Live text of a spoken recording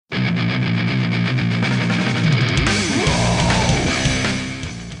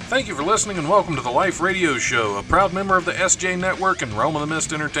Thank you for listening and welcome to the Life Radio Show, a proud member of the SJ Network and Realm of the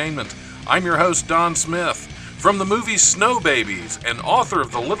Mist Entertainment. I'm your host, Don Smith. From the movie Snow Babies and author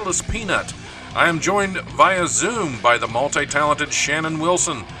of The Littlest Peanut, I am joined via Zoom by the multi-talented Shannon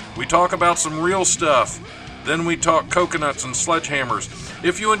Wilson. We talk about some real stuff. Then we talk coconuts and sledgehammers.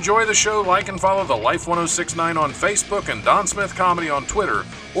 If you enjoy the show, like and follow the Life 1069 on Facebook and Don Smith Comedy on Twitter,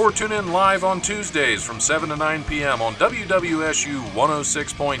 or tune in live on Tuesdays from 7 to 9 p.m. on WWSU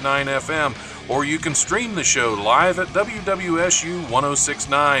 106.9 FM, or you can stream the show live at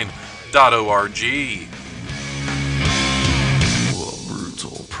WWSU1069.org. The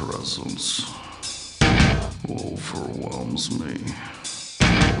brutal presence overwhelms me.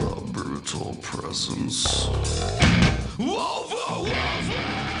 The brutal presence overwhelms me.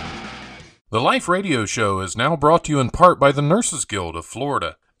 The Life Radio Show is now brought to you in part by the Nurses Guild of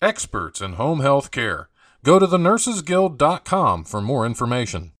Florida, experts in home health care. Go to thenursesguild.com for more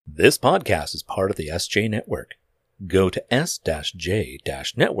information. This podcast is part of the SJ Network. Go to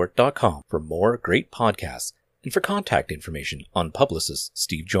s-j-network.com for more great podcasts and for contact information on publicist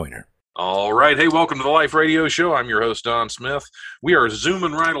Steve Joyner. All right. Hey, welcome to the Life Radio Show. I'm your host, Don Smith. We are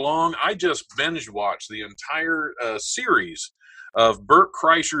zooming right along. I just binge-watched the entire series of Bert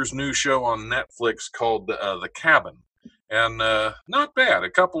Kreischer's new show on Netflix called The Cabin. And not bad. A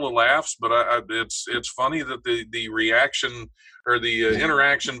couple of laughs, but it's funny that the reaction or the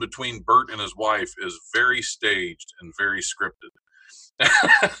interaction between Bert and his wife is very staged and very scripted.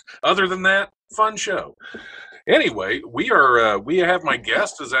 Other than that, fun show. Anyway, we have my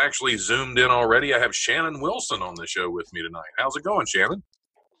guest is actually zoomed in already. I have Shannon Wilson on the show with me tonight. How's it going, Shannon?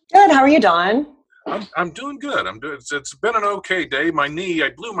 Good. How are you, Don? I'm doing good. It's been an okay day.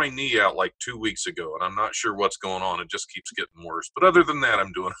 I blew my knee out like 2 weeks ago, and I'm not sure what's going on. It just keeps getting worse. But other than that,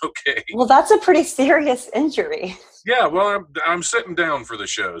 I'm doing okay. Well, that's a pretty serious injury. Yeah, well, I'm sitting down for the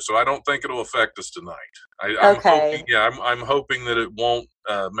show, so I don't think it'll affect us tonight. I'm hoping that it won't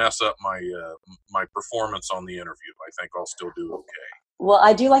mess up my performance on the interview. I think I'll still do okay. Well,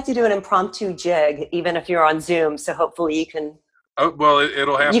 I do like to do an impromptu jig, even if you're on Zoom. So hopefully you can. Oh well,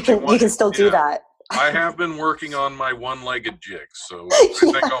 it'll have. You can still do that. I have been working on my one-legged jigs, so I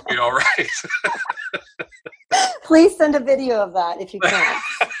think I'll be all right. Please send a video of that if you can.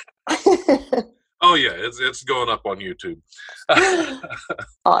 Oh yeah, it's going up on YouTube.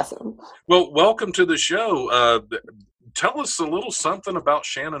 Awesome. Well, welcome to the show. Tell us a little something about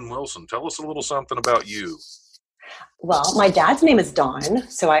Shannon Wilson. Tell us a little something about you. Well, my dad's name is Don,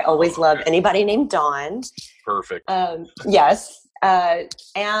 so I always love anybody named Don. Perfect. Yes.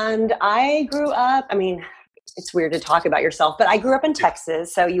 And I grew up, it's weird to talk about yourself, but I grew up in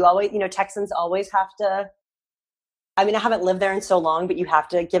Texas. So you always, Texans always have to, I haven't lived there in so long, but you have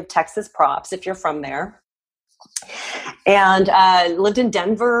to give Texas props if you're from there. And lived in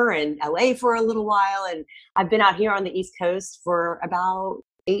Denver and LA for a little while. And I've been out here on the East Coast for about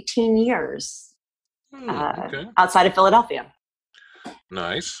 18 years outside of Philadelphia.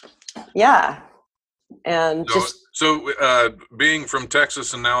 Nice. Yeah. And so being from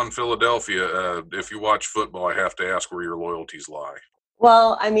Texas and now in Philadelphia, if you watch football, I have to ask where your loyalties lie.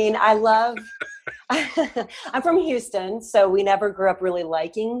 Well, I love, I'm from Houston, so we never grew up really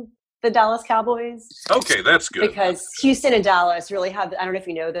liking the Dallas Cowboys. Okay, that's good. Because Houston and Dallas really have, I don't know if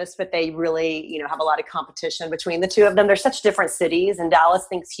you know this, but they really, have a lot of competition between the two of them. They're such different cities, and Dallas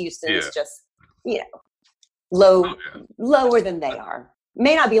thinks Houston is just, lower than they are.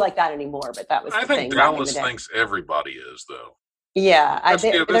 May not be like that anymore, but that was the thing. I think Dallas thinks everybody is, though. Yeah,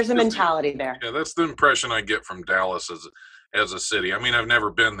 there's a mentality there. Yeah, that's the impression I get from Dallas as a city. I've never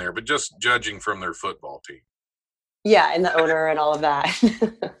been there, but just judging from their football team. Yeah, and the owner and all of that.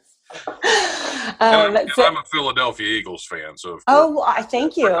 I'm a Philadelphia Eagles fan, so.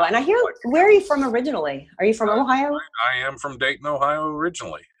 Thank you. And I hear, where are you from originally? Are you from Ohio? I am from Dayton, Ohio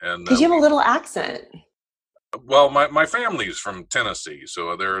originally. Because you have a little accent. Well, my family's from Tennessee,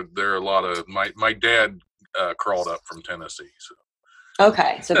 so there are a lot of my dad crawled up from Tennessee. So.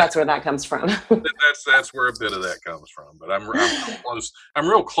 Okay, so that's where that comes from. that's where a bit of that comes from. But I'm real close. I'm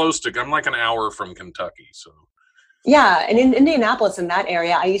real close to. I'm like an hour from Kentucky, so. Yeah, and in Indianapolis, in that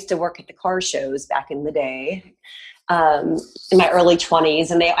area, I used to work at the car shows back in the day, in my early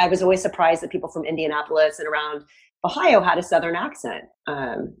 20s, and I was always surprised that people from Indianapolis and around Ohio had a Southern accent,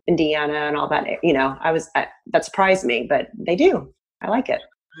 Indiana and all that, that surprised me, but they do. I like it.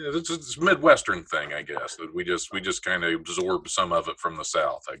 Yeah, it's a Midwestern thing, I guess, that we just kind of absorb some of it from the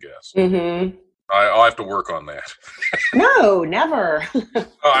South, I guess. Mm-hmm. I'll have to work on that. No, never.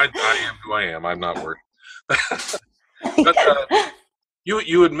 I am who I am. I'm not working. But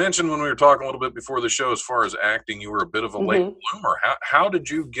You had mentioned when we were talking a little bit before the show, as far as acting, you were a bit of a late bloomer. How did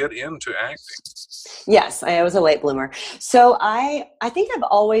you get into acting? Yes, I was a late bloomer. So I think I've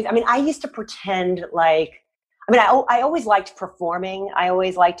always, I mean, I used to pretend like, I mean, I always liked performing. I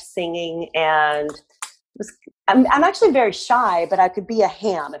always liked singing, and I'm actually very shy, but I could be a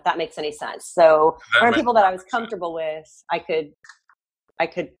ham, if that makes any sense. So around people that I was comfortable with, I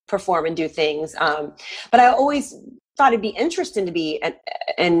could perform and do things. But I always thought it'd be interesting to be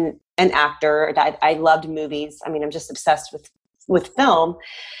an actor. I loved movies. I mean, I'm just obsessed with film.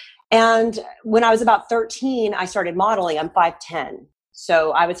 And when I was about 13, I started modeling. I'm 5'10".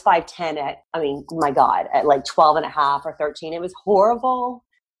 So I was 5'10" at like 12 and a half or 13. It was horrible.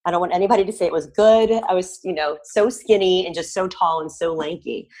 I don't want anybody to say it was good. I was, so skinny and just so tall and so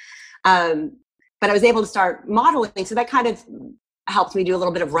lanky. But I was able to start modeling. So that kind of helped me do a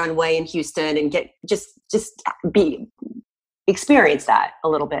little bit of runway in Houston and get experience that a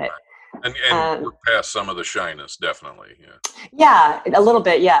little bit. And we're past some of the shyness, definitely. Yeah, a little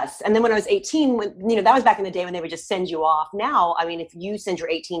bit, yes. And then when I was 18, that was back in the day when they would just send you off. Now, I mean, if you send your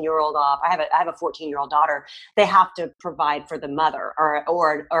 18-year-old off, I have a 14-year-old daughter, they have to provide for the mother or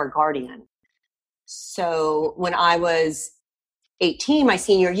a guardian. So when I was 18, my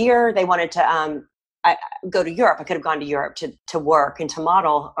senior year, they wanted to go to Europe. I could have gone to Europe to work and to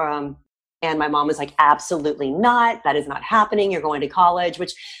model. And my mom was like, absolutely not. That is not happening. You're going to college,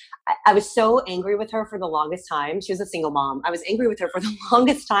 which I was so angry with her for the longest time. She was a single mom. I was angry with her for the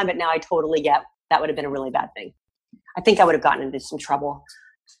longest time, but now I totally get that would have been a really bad thing. I think I would have gotten into some trouble.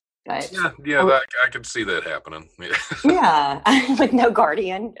 But I could see that happening. Yeah, with no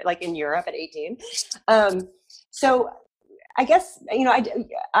guardian, like in Europe at 18. So I guess,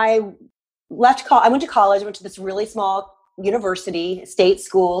 I left college. I went to college. I went to this really small university, state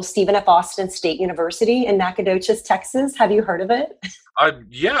school, Stephen F. Austin State University in Nacogdoches, Texas. Have you heard of it?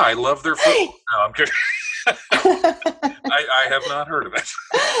 I love their football. No, I'm kidding. I have not heard of it.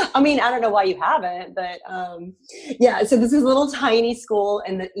 I mean, I don't know why you haven't, but so this is a little tiny school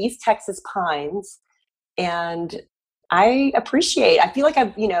in the East Texas Pines, and I feel like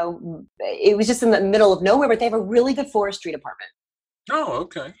it was just in the middle of nowhere, but they have a really good forestry department. Oh,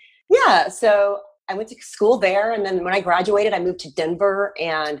 okay. Yeah, so I went to school there, and then when I graduated, I moved to Denver,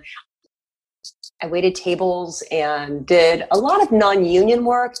 and I waited tables and did a lot of non-union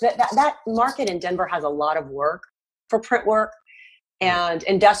work. That market in Denver has a lot of work for print work and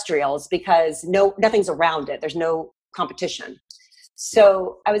industrials because nothing's around it. There's no competition.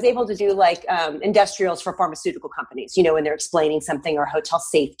 So I was able to do like industrials for pharmaceutical companies, when they're explaining something, or hotel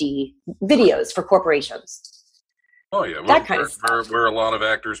safety videos for corporations. Oh yeah, that kind of stuff. Where a lot of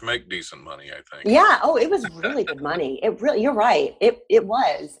actors make decent money, I think. Yeah. Oh, it was really good money. You're right. It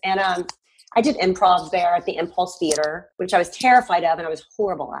was. And I did improv there at the Impulse Theater, which I was terrified of and I was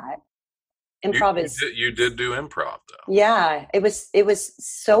horrible at. Improv you did do improv though. Yeah, it was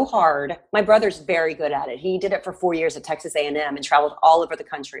so hard. My brother's very good at it. He did it for 4 years at Texas A&M and traveled all over the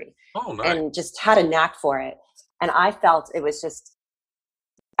country. Oh, nice. And just had a knack for it. And I felt it was just,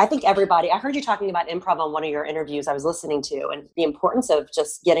 I think I heard you talking about improv on one of your interviews I was listening to, and the importance of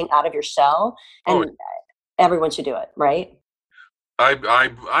just getting out of your shell, and everyone should do it, right?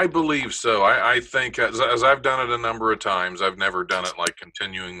 I believe so. I think as I've done it a number of times, I've never done it like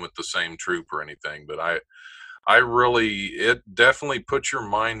continuing with the same troupe or anything, but it definitely puts your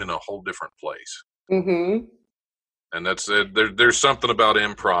mind in a whole different place. Mm-hmm. And that's it. There's something about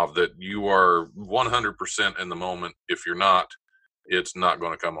improv that you are 100% in the moment. If you're not, it's not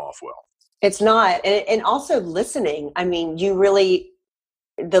going to come off well. It's not. And also listening. I mean, you really,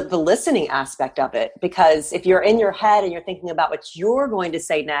 the listening aspect of it, because if you're in your head and you're thinking about what you're going to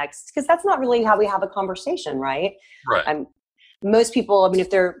say next, because that's not really how we have a conversation, right? Right. Most people, I mean, if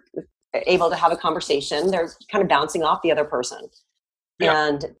they're able to have a conversation, they're kind of bouncing off the other person. Yeah.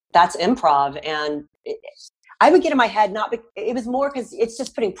 And that's improv. And I would get in my head, it was more because it's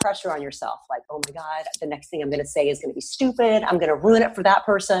just putting pressure on yourself. Like, oh my God, the next thing I'm going to say is going to be stupid. I'm going to ruin it for that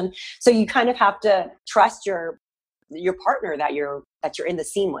person. So you kind of have to trust your partner that you're in the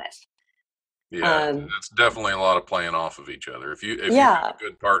scene with. Yeah, it's definitely a lot of playing off of each other. If you have a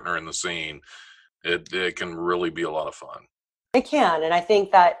good partner in the scene, it can really be a lot of fun. It can. And I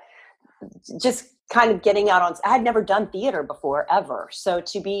think that just kind of getting out I had never done theater before, ever. So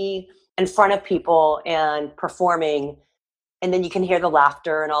to be in front of people and performing, and then you can hear the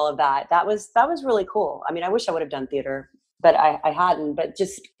laughter and all of that. That was really cool. I mean, I wish I would have done theater, but I hadn't. But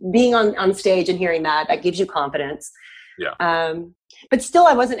just being on stage and hearing that gives you confidence. Yeah. But still,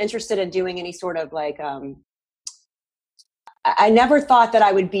 I wasn't interested in doing any sort of like. I never thought that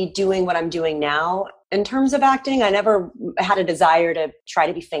I would be doing what I'm doing now in terms of acting. I never had a desire to try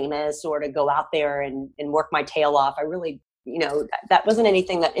to be famous or to go out there and work my tail off. I really, that wasn't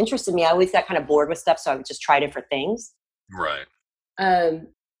anything that interested me. I always got kind of bored with stuff, so I would just try different things. Right.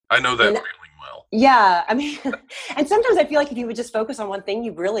 I know that feeling well. Yeah. I mean, and sometimes I feel like if you would just focus on one thing,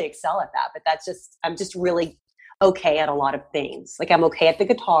 you really excel at that. But I'm just really okay at a lot of things. Like I'm okay at the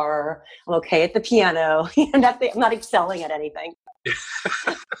guitar. I'm okay at the piano. I'm not excelling at anything.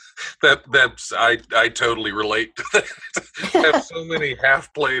 I totally relate to that. I have so many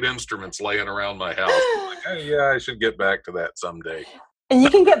half-played instruments laying around my house. I'm like, oh, yeah, I should get back to that someday. And you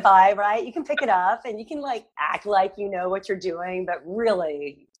can get by, right? You can pick it up and you can like act like you know what you're doing, but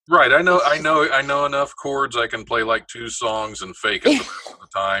really. Right. I know enough chords. I can play like 2 songs and fake it the rest of the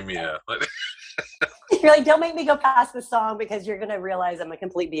time. Yeah. You're like, don't make me go past the song because you're going to realize I'm a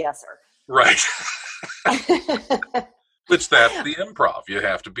complete BSer. Right. That's the improv. You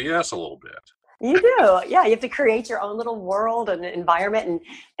have to BS a little bit. You do. Yeah. You have to create your own little world and environment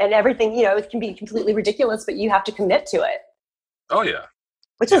and everything, it can be completely ridiculous, but you have to commit to it. Oh yeah.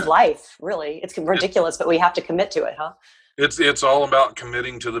 Which is life, really. It's ridiculous, but we have to commit to it, huh? It's all about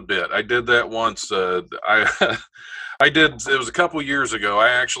committing to the bit. I did that once. It was a couple years ago. I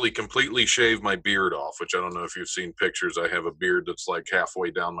actually completely shaved my beard off, which I don't know if you've seen pictures. I have a beard that's like halfway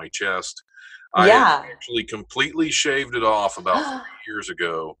down my chest. Yeah. I actually completely shaved it off about 3 years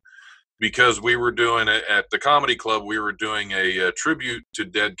ago because we were doing it at the comedy club. We were doing a tribute to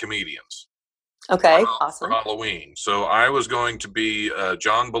dead comedians. Okay, awesome. For Halloween. So I was going to be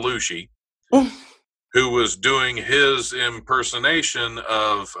John Belushi, who was doing his impersonation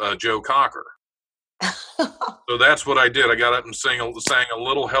of Joe Cocker. So that's what I did. I got up and sang a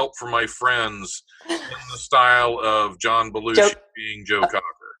little Help from My Friends in the style of John Belushi being Joe Cocker.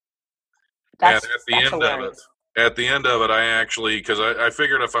 And at the end of it, I actually, because I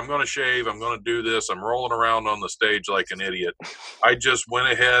figured if I'm going to shave, I'm going to do this. I'm rolling around on the stage like an idiot. I just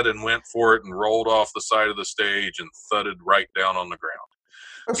went ahead and went for it and rolled off the side of the stage and thudded right down on the ground.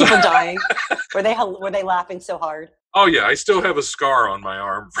 Were people dying? Were they laughing so hard? Oh yeah, I still have a scar on my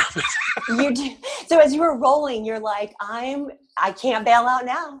arm from it. You do. So as you were rolling, you're like, I can't bail out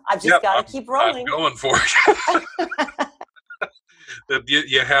now. I've just got to keep rolling. I'm going for it.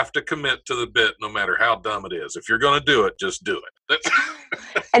 You have to commit to the bit no matter how dumb it is. If you're going to do it, just do it.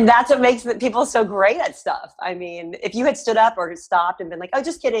 And that's what makes people so great at stuff. I mean, if you had stood up or stopped and been like, oh,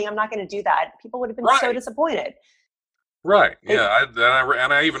 just kidding, I'm not going to do that, people would have been so disappointed. Right. Yeah.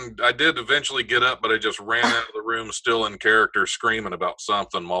 I did eventually get up, but I just ran out of the room still in character screaming about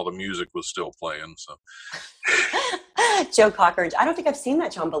something while the music was still playing. So Joe Cocker. I don't think I've seen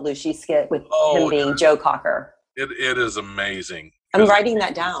that John Belushi skit with him being Joe Cocker. It is amazing. I'm writing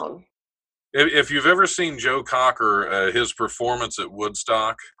that down. If you've ever seen Joe Cocker, his performance at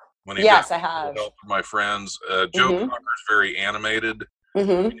Woodstock, when he I have. Help from My Friends, Joe Cocker's very animated.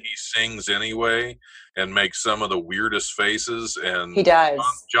 And he sings anyway and makes some of the weirdest faces. And he does.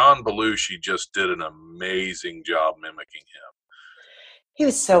 John Belushi just did an amazing job mimicking him. He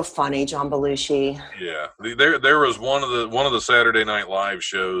was so funny, John Belushi. Yeah, there was one of the Saturday Night Live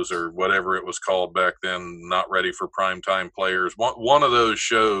shows or whatever it was called back then, Not Ready for Primetime Players. One of those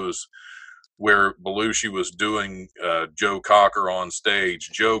shows where Belushi was doing Joe Cocker on stage.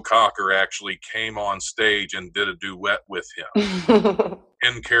 Joe Cocker actually came on stage and did a duet with him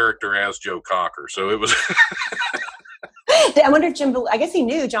in character as Joe Cocker. So it was. I wonder if I guess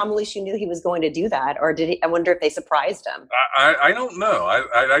John Belushi knew he was going to do that, or did he? I wonder if they surprised him. I don't know.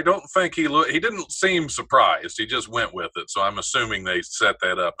 I don't think he didn't seem surprised. He just went with it. So I'm assuming they set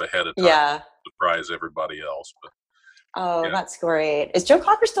that up ahead of time to surprise everybody else. But, that's great. Is Joe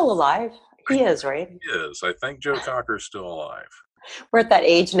Cocker still alive? He is, right? He is. I think Joe Cocker's still alive. We're at that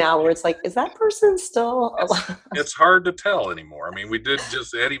age now where it's like, is that person still alive? It's hard to tell anymore. I mean, we did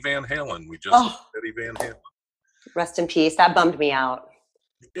just Eddie Van Halen. Eddie Van Halen. Rest in peace. That bummed me out.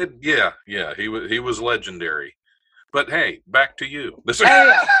 Yeah. He was legendary. But hey, back to you.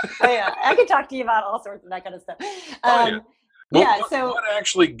 Yeah. I could talk to you about all sorts of that kind of stuff. What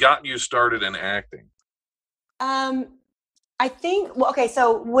actually got you started in acting? I think,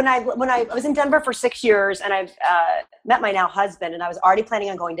 so when I was in Denver for 6 years and I've met my now husband, and I was already planning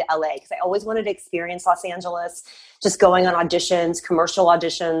on going to LA because I always wanted to experience Los Angeles, just going on auditions, commercial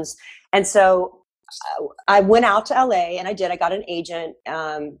auditions. And so I went out to LA and I got an agent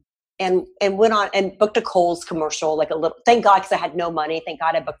and went on and booked a Kohl's commercial, like a little, thank God, because I had no money. Thank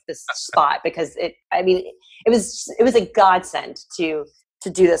God I booked this spot because it was a godsend to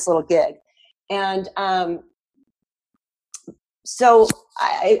do this little gig. And, so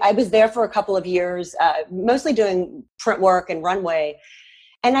I was there for a couple of years, mostly doing print work and runway.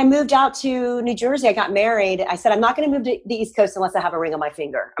 And I moved out to New Jersey. I got married. I said, I'm not going to move to the East Coast unless I have a ring on my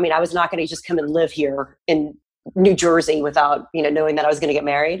finger. I mean, I was not going to just come and live here in New Jersey without, knowing that I was going to get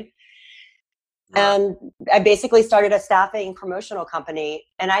married. Right. And I basically started a staffing promotional company,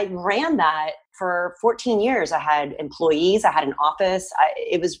 and I ran that for 14 years. I had employees. I had an office.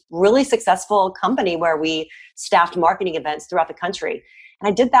 It was really successful company where we staffed marketing events throughout the country. And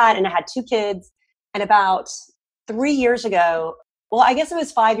I did that, and I had 2 kids. And about 3 years ago, well, I guess it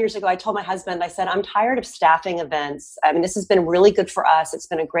was 5 years ago, I told my husband, I said, I'm tired of staffing events. I mean, this has been really good for us. It's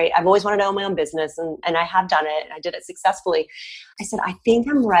been I've always wanted to own my own business, and I have done it. And I did it successfully. I said, I think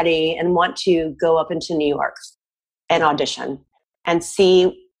I'm ready and want to go up into New York and audition and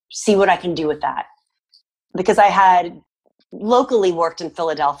see what I can do with that. Because I had locally worked in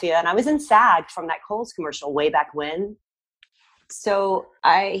Philadelphia, and I was in SAG from that Kohl's commercial way back when. So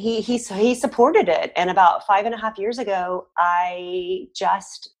he supported it. And about 5.5 years ago, I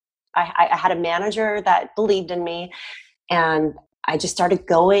had a manager that believed in me, and I just started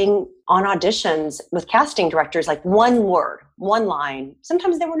going on auditions with casting directors, like one word, one line.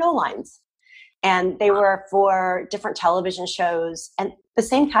 Sometimes there were no lines, and they were for different television shows, and the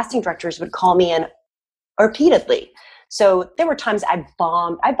same casting directors would call me in repeatedly. So there were times I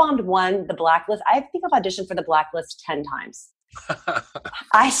bombed. I bombed The Blacklist. I think I've auditioned for The Blacklist 10 times.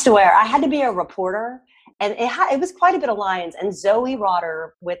 I swear, I had to be a reporter, and it was quite a bit of lines. And Zoe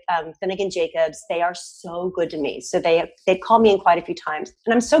Rotter with Finnegan Jacobs, they are so good to me. So they'd called me in quite a few times,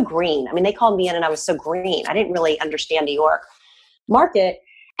 and I'm so green. I mean, they called me in, and I was so green. I didn't really understand New York market,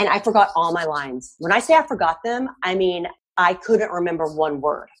 and I forgot all my lines. When I say I forgot them, I mean I couldn't remember one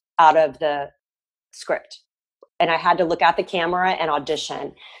word out of the script, and I had to look at the camera and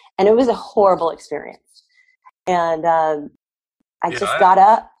audition, and it was a horrible experience. And got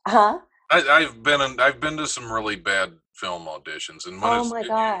up. Huh? I've been to some really bad film auditions, and when my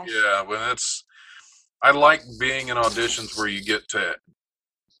gosh. Yeah, I like being in auditions where you get to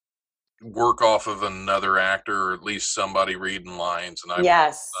work off of another actor, or at least somebody reading lines. And I've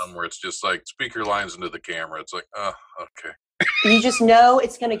done some where it's just like, speak your lines into the camera. It's like, oh, okay. You just know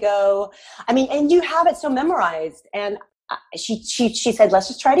it's going to go. I mean, and you have it so memorized. And she said, let's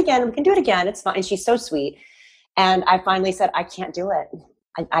just try it again. We can do it again. It's fine. And she's so sweet. And I finally said, I can't do it.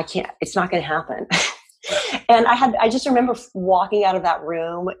 I can't, it's not going to happen. And I just remember walking out of that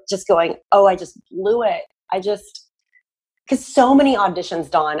room just going, oh, I just blew it. Because so many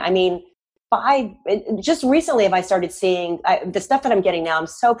auditions, Dawn. I mean, just recently have I started seeing the stuff that I'm getting now. I'm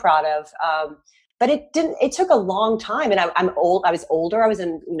so proud of. But it took a long time. And I'm old. I was older. I was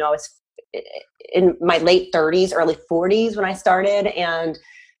in my late 30s, early 40s when I started. And,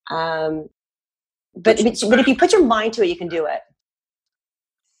 but if you put your mind to it, you can do it.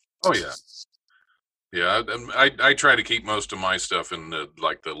 Oh yeah. Yeah. I try to keep most of my stuff in the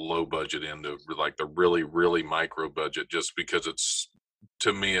low budget end of like the really, really micro budget, just because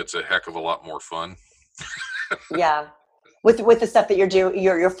to me, it's a heck of a lot more fun. Yeah. With the stuff that you're doing,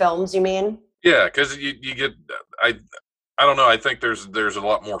 your films, you mean? Yeah. Cause you get, I don't know. I think there's a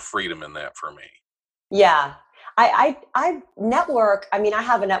lot more freedom in that for me. Yeah. I network. I mean, I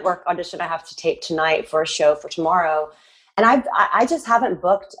have a network audition I have to tape tonight for a show for tomorrow. And I just haven't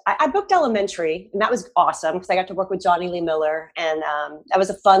booked. I booked Elementary, and that was awesome because I got to work with Johnny Lee Miller, and that was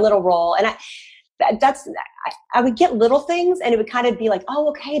a fun little role. And I would get little things, and it would kind of be like, oh,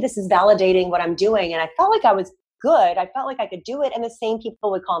 okay, this is validating what I'm doing. And I felt like I was good. I felt like I could do it. And the same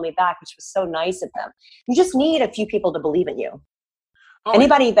people would call me back, which was so nice of them. You just need a few people to believe in you. Oh,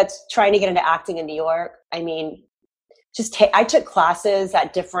 anybody that's trying to get into acting in New York, I mean, I took classes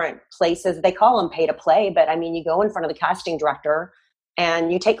at different places. They call them pay to play, but I mean, you go in front of the casting director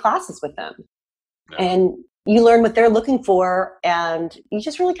and you take classes with them. Yeah. And you learn what they're looking for, and you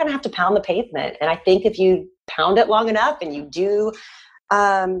just really kind of have to pound the pavement. And I think if you pound it long enough and you do,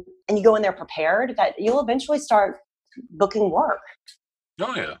 and you go in there prepared, that you'll eventually start booking work.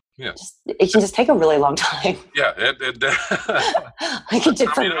 Oh yeah. Yeah. It can just take a really long time. Yeah. Like it did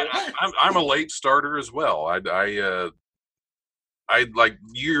for me. I'm a late starter as well. I like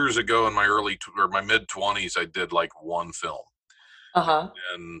years ago in my my mid 20s, I did like one film. Uh-huh.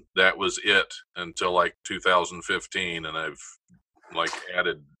 And that was it until like 2015. And I've like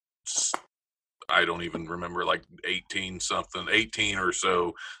added, I don't even remember, like 18 or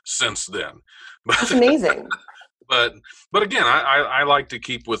so since then. That's amazing. But again, I like to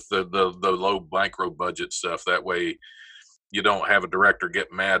keep with the low micro budget stuff. That way you don't have a director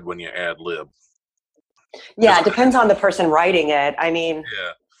get mad when you ad lib. Yeah, it depends on the person writing it. I mean,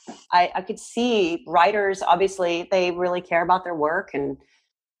 yeah. I could see writers, obviously, they really care about their work. And,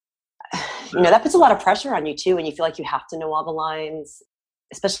 that puts a lot of pressure on you, too, and you feel like you have to know all the lines.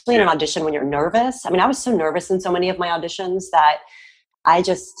 especially in an audition when you're nervous. I mean, I was so nervous in so many of my auditions that I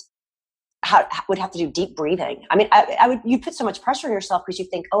just would have to do deep breathing. I mean, you put so much pressure on yourself because you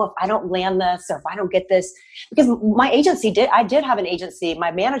think, oh, if I don't land this or if I don't get this, because my agency I did have an agency.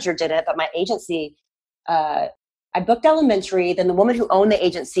 My manager did it, but my agency, I booked Elementary. Then the woman who owned the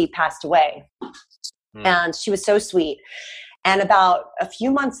agency passed away. And she was so sweet. And about a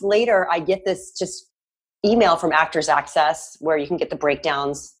few months later, I get this just email from Actors Access where you can get the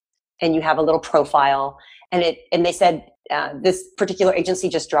breakdowns and you have a little profile. And they said, this particular agency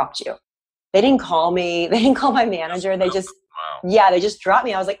just dropped you. They didn't call me. They didn't call my manager. They just, they just dropped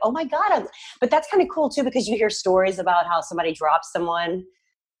me. I was like, oh my God. But that's kind of cool too, because you hear stories about how somebody drops someone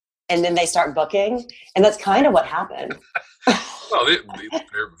and then they start booking. And that's kind of what happened. Well,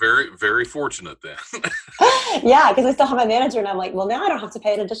 they're very, very fortunate then. Yeah, because I still have my manager and I'm like, well, now I don't have to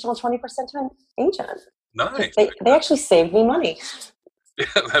pay an additional 20% to an agent. Nice. They actually saved me money. Yeah,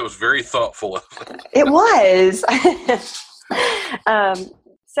 that was very thoughtful of them. It was.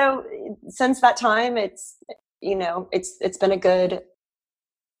 So since that time, it's been a good,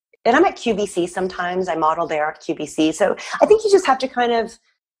 and I'm at QVC sometimes. I model there at QVC. So I think you just have to kind of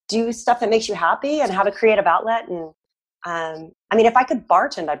do stuff that makes you happy and have a creative outlet. And I mean, if I could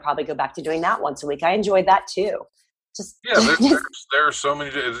bartend, I'd probably go back to doing that once a week. I enjoyed that too. There are so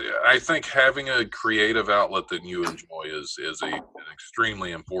many. I think having a creative outlet that you enjoy is an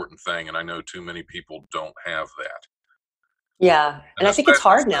extremely important thing. And I know too many people don't have that. Yeah, and I think it's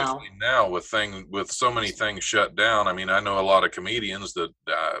hard now. Now with so many things shut down. I mean, I know a lot of comedians that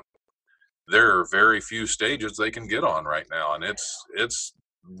there are very few stages they can get on right now, and it's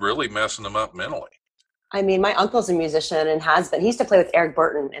really messing them up mentally. I mean, my uncle's a musician and has been. He used to play with Eric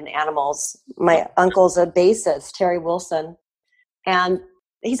Burton in the Animals. My uncle's a bassist, Terry Wilson, and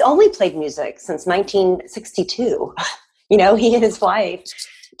he's only played music since 1962. He and his wife,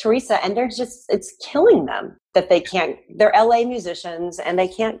 Teresa, and it's killing them that they're LA musicians and they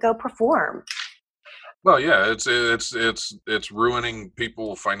can't go perform. Well, yeah, it's ruining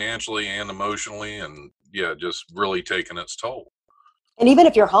people financially and emotionally, and just really taking its toll. And even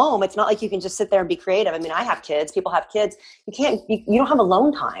if you're home, it's not like you can just sit there and be creative. I mean, I have kids, people have kids. You don't have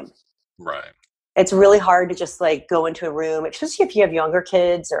alone time. Right. It's really hard to just like go into a room, especially if you have younger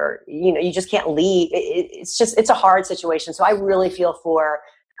kids or, you just can't leave. It's a hard situation. So I really feel for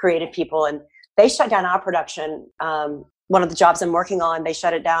creative people, and they shut down our production. One of the jobs I'm working on, they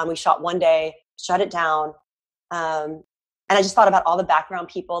shut it down. We shot one day, shut it down. And I just thought about all the background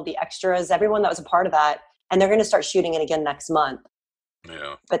people, the extras, everyone that was a part of that. And they're going to start shooting it again next month.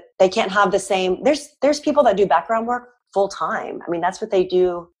 Yeah. But they can't have the same, there's people that do background work full time. I mean, that's what they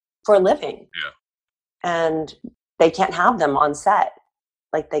do for a living. Yeah. And they can't have them on set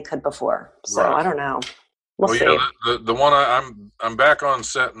like they could before. So right. I don't know. We'll see. Yeah, the one I'm back on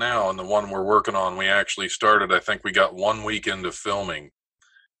set now, and the one we're working on, we actually started, I think we got 1 week into filming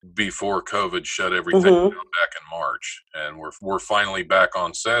before COVID shut everything down back in March. And we're finally back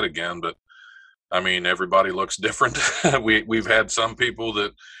on set again, but I mean, everybody looks different. We've had some people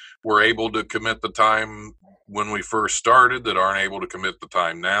that were able to commit the time when we first started that aren't able to commit the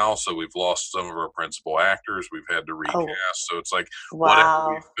time now. So we've lost some of our principal actors. We've had to recast. So it's like,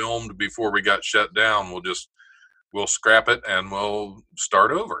 whatever we filmed before we got shut down, we'll scrap it and we'll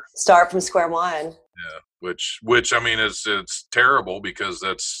start over. Start from square one. Yeah. Which I mean, it's terrible because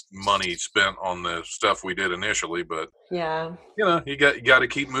that's money spent on the stuff we did initially, but yeah, you got to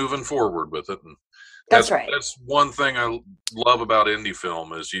keep moving forward with it. And that's right. That's one thing I love about indie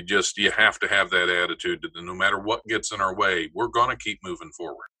film is you have to have that attitude that no matter what gets in our way, we're going to keep moving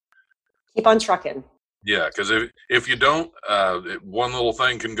forward. Keep on trucking. Yeah. Cause if you don't, one little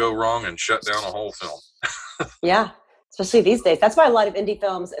thing can go wrong and shut down a whole film. Yeah. Especially these days. That's why a lot of indie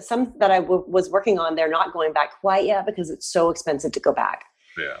films, some that I was working on, they're not going back quite yet because it's so expensive to go back.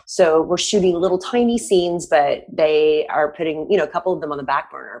 Yeah. So we're shooting little tiny scenes, but they are putting, a couple of them on the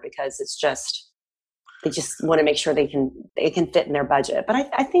back burner because they just want to make sure they can fit in their budget. But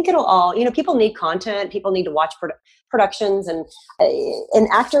I think it'll all, people need content. People need to watch productions and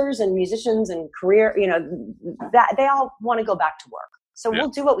actors and musicians and career, that they all want to go back to work. So we'll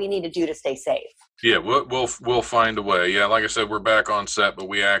do what we need to do to stay safe. Yeah, we'll find a way. Yeah, like I said, we're back on set, but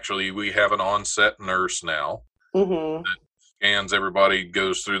we have an on-set nurse now that scans everybody,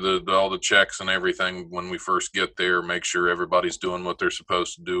 goes through all the checks and everything when we first get there, make sure everybody's doing what they're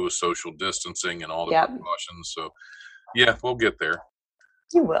supposed to do with social distancing and all the precautions. So, yeah, we'll get there.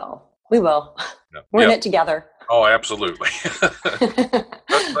 You will. We will. Yeah. We're in it together. Oh, absolutely.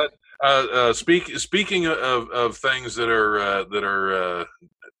 but speaking of things that are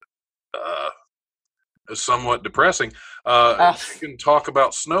somewhat depressing. Ugh. You can talk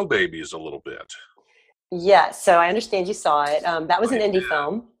about Snow Babies a little bit. Yeah, so I understand you saw it. That was an indie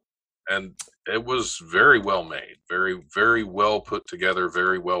film. And it was very well made, very, very well put together,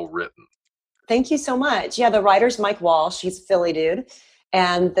 very well written. Thank you so much. Yeah, the writer's Mike Walsh. He's a Philly dude.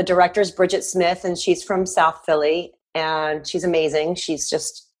 And the director's Bridget Smith, and she's from South Philly. And she's amazing. She's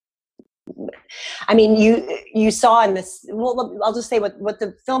just, I mean, you saw in this, well, I'll just say what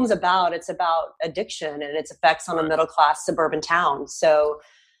the film's about. It's about addiction and its effects on a middle-class suburban town. So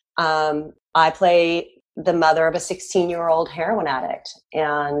I play the mother of a 16-year-old heroin addict.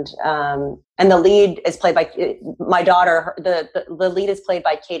 And the lead is played by my daughter. The lead is played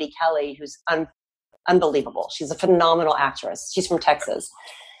by Katie Kelly, who's unbelievable. She's a phenomenal actress. She's from Texas.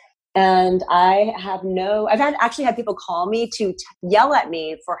 And I've actually had people call me to yell at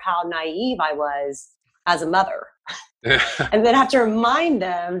me for how naive I was as a mother. And then have to remind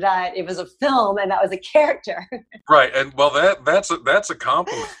them that it was a film and that was a character. Right. And well, that's a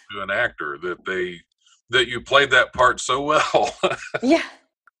compliment to an actor that you played that part so well. Yeah,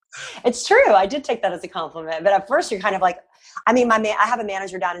 it's true. I did take that as a compliment. But at first you're kind of like, I mean, I have a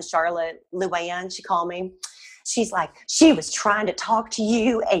manager down in Charlotte, Luann, she called me. She's like, she was trying to talk to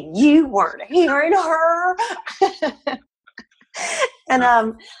you and you weren't hearing her. And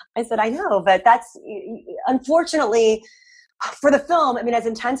I said, I know, but that's unfortunately for the film. I mean, as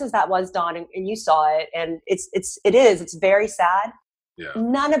intense as that was, Don, and you saw it, and it's very sad. Yeah.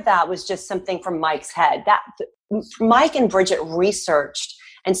 None of that was just something from Mike's head. That Mike and Bridget researched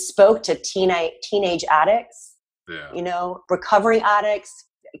and spoke to teenage addicts, recovering addicts,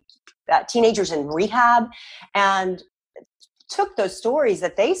 teenagers in rehab, and took those stories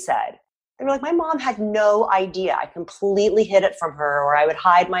that they said. They were like, my mom had no idea. I completely hid it from her, or I would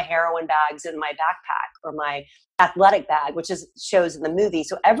hide my heroin bags in my backpack or my athletic bag, which shows in the movie.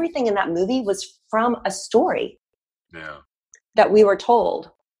 So everything in that movie was from a story that we were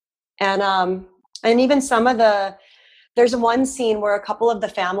told. And even some of there's one scene where a couple of the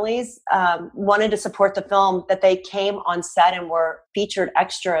families wanted to support the film, that they came on set and were featured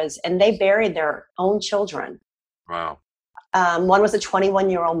extras, and they buried their own children. Wow. One was a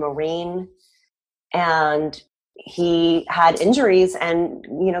 21-year-old Marine, and he had injuries and,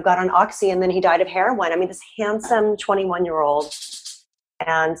 got on Oxy, and then he died of heroin. I mean, this handsome 21-year-old.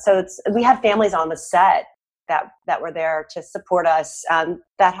 And so we had families on the set that were there to support us,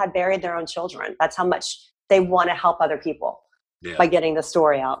 that had buried their own children. That's how much they want to help other people by getting the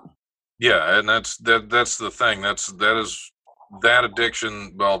story out. Yeah. And that's the thing. That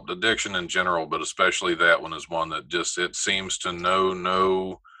addiction, well, addiction in general, but especially that one is one that just, it seems to know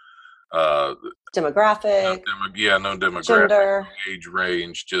no demographic. No demographic, gender, age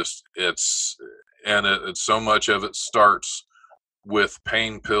range. Just it's so much of it starts with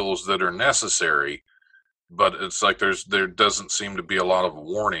pain pills that are necessary, but it's like there doesn't seem to be a lot of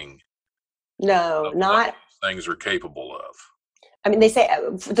warning. No, not things are capable of. I mean, they say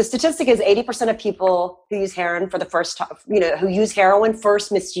the statistic is 80% of people who use heroin for the first time, who use heroin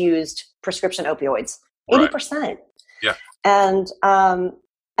first misused prescription opioids. 80%. Right. Yeah. And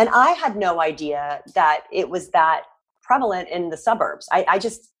I had no idea that it was that prevalent in the suburbs. I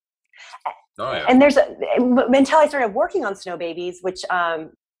just, and until I started working on Snow Babies, which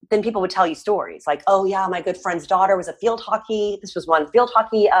then people would tell you stories like, oh yeah, my good friend's daughter was a field hockey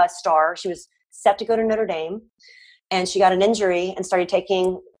star. She was set to go to Notre Dame, and she got an injury and started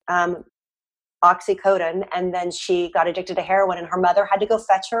taking oxycodone, and then she got addicted to heroin, and her mother had to go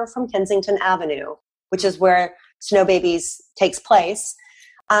fetch her from Kensington Avenue, which is where Snow Babies takes place,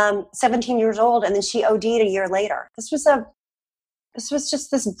 17 years old, and then she OD'd a year later. This was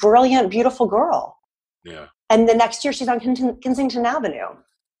just this brilliant, beautiful girl. Yeah. And the next year she's on Kensington Avenue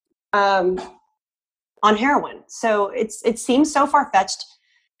on heroin. So it seems so far-fetched,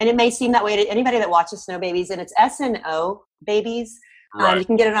 and it may seem that way to anybody that watches Snow Babies, and it's SNO Babies. Right. You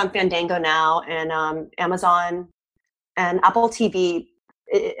can get it on Fandango now, and Amazon and Apple TV.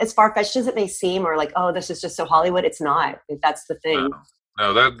 As far-fetched as it may seem, or like, oh, this is just so Hollywood, it's not. That's the thing.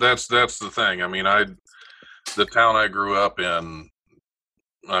 No, that's the thing. I mean, the town I grew up in.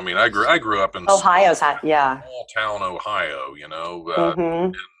 I mean, I grew up in Ohio's small town Ohio.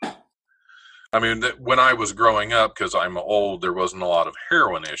 Mm-hmm. I mean, when I was growing up, because I'm old, there wasn't a lot of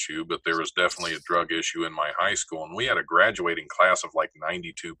heroin issue, but there was definitely a drug issue in my high school, and we had a graduating class of like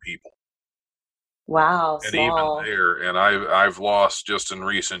 92 people. Wow, and small. Even there, and I've lost, just in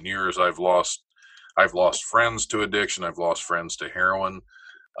recent years, I've lost friends to addiction. I've lost friends to heroin.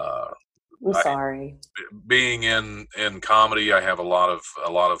 I'm sorry. Being in comedy, I have a lot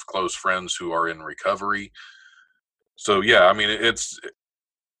of close friends who are in recovery. So yeah, I mean,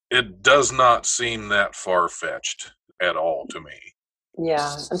 It does not seem that far-fetched at all to me.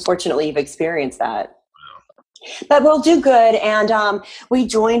 Yeah, unfortunately, you've experienced that. But we'll do good. And we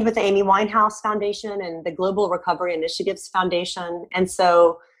joined with the Amy Winehouse Foundation and the Global Recovery Initiatives Foundation. And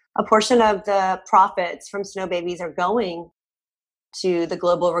so a portion of the profits from Snow Babies are going to the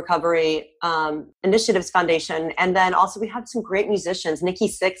Global Recovery Initiatives Foundation. And then also we have some great musicians. Nikki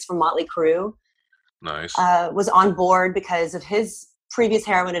Sixx from Motley Crue Nice. Was on board because of his previous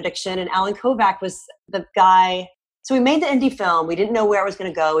heroin addiction. And Alan Kovac was the guy. So we made the indie film. We didn't know where it was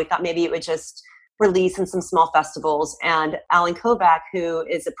going to go. We thought maybe it would just release in some small festivals. And Alan Kovac, who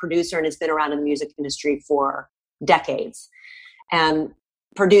is a producer and has been around in the music industry for decades, and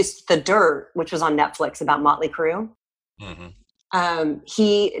produced The Dirt, which was on Netflix about Motley Crue. Mm-hmm.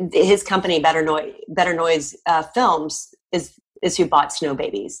 His company, Better Noise Films, is who bought Snow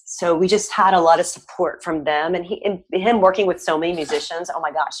Babies. So we just had a lot of support from them, and him working with so many musicians. Oh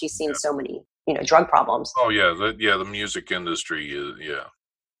my gosh, he's seen so many drug problems. Oh yeah, the music industry is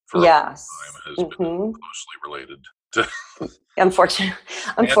Yes. Has been closely related to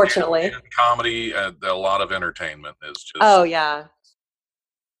unfortunately. And comedy, a lot of entertainment is just. Oh yeah.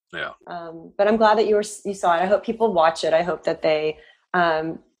 Yeah. But I'm glad that you saw it. I hope people watch it. I hope that they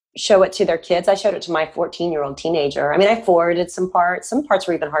show it to their kids. I showed it to my 14-year-old teenager. I mean, I forwarded some parts. Some parts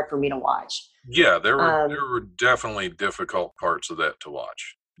were even hard for me to watch. Yeah, there were definitely difficult parts of that to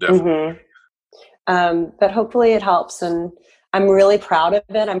watch. Definitely. Mm-hmm. But hopefully it helps, and I'm really proud of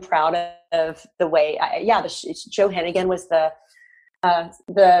it. I'm proud of the way. Joe Hennigan was the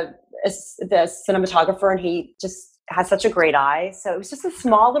cinematographer, and he just has such a great eye. So it was just a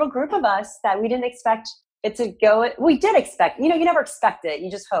small little group of us that we didn't expect it to go. We did expect. You never expect it.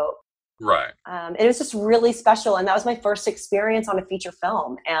 You just hope. Right. It was just really special, and that was my first experience on a feature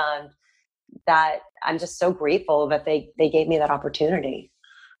film, and that I'm just so grateful that they gave me that opportunity.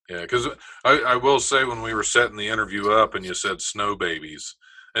 Yeah, because I will say, when we were setting the interview up and you said Snow Babies,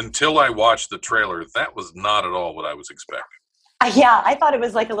 until I watched the trailer, that was not at all what I was expecting. Yeah, I thought it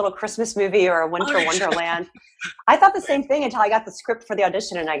was like a little Christmas movie or a Winter Wonderland. I thought the same thing until I got the script for the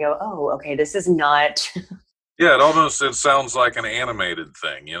audition, and I go, oh, okay, this is not. Yeah, it sounds like an animated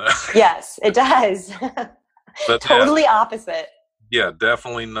thing, Yes, it does. But totally opposite. Yeah,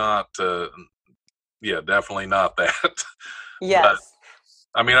 definitely not. Definitely not that. Yes. But,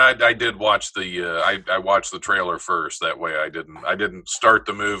 I mean, I did watch I watched the trailer first. That way, I didn't start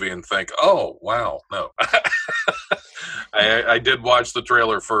the movie and think, oh wow, no. I did watch the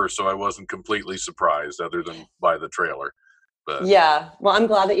trailer first, so I wasn't completely surprised, other than by the trailer. But yeah, well, I'm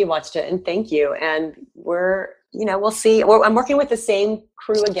glad that you watched it, and thank you. And we'll see. I'm working with the same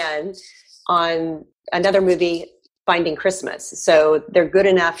crew again on another movie, Finding Christmas. So they're good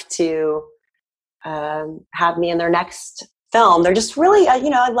enough to have me in their next film. They're just really,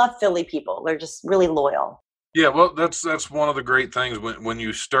 I love Philly people. They're just really loyal. Yeah, well, that's one of the great things when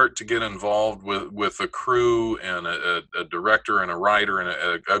you start to get involved with a crew and a director and a writer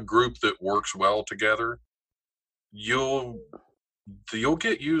and a group that works well together. You'll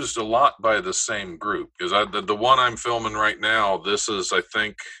get used a lot by the same group, because the one I'm filming right now, this is I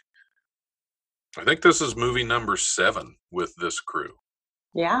think this is movie number 7 with this crew.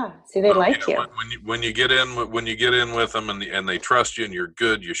 Yeah, see, they like you. When you get in with them and they trust you and you're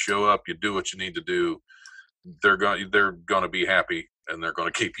good, you show up, you do what you need to do. They're going to be happy, and they're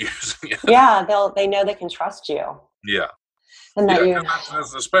going to keep using you. Yeah, they know they can trust you. Yeah, and that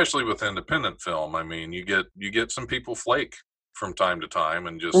that's especially with independent film. I mean, you get some people flake from time to time,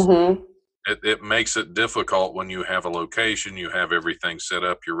 and just it makes it difficult when you have a location, you have everything set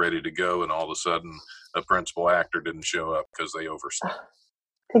up, you're ready to go, and all of a sudden a principal actor didn't show up because they overslept.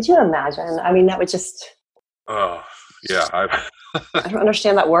 Could you imagine? I mean, that would just. Oh, yeah. I don't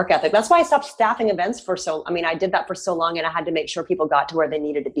understand that work ethic. That's why I stopped staffing events I did that for so long, and I had to make sure people got to where they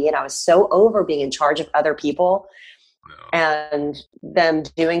needed to be. And I was so over being in charge of other people and them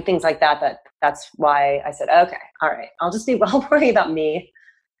doing things like that's why I said, okay, all right, I'll worry about me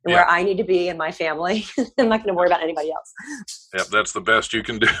and where I need to be and my family. I'm not going to worry about anybody else. Yep, that's the best you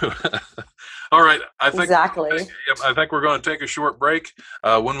can do. All right, exactly. I think we're going to take a short break.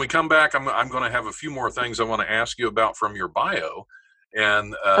 When we come back, I'm going to have a few more things I want to ask you about from your bio,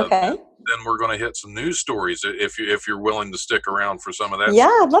 and then we're going to hit some news stories if you're willing to stick around for some of that. Yeah,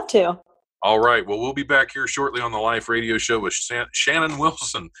 I'd love to. All right. Well, we'll be back here shortly on the Life Radio Show with Shannon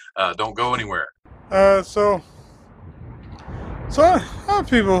Wilson. Don't go anywhere. So a lot of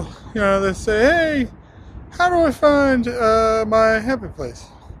people, they say, hey, how do I find my happy place?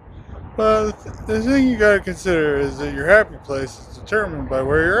 Well, the thing you got to consider is that your happy place is determined by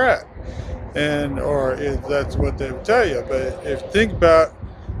where you're at, or if that's what they would tell you. But if you think about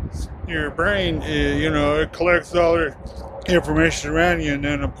your brain, it collects all the information around you, and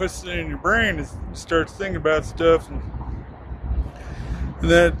then it puts it in your brain and starts thinking about stuff, and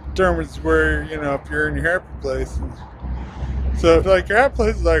that determines where, if you're in your happy place. And so if like your happy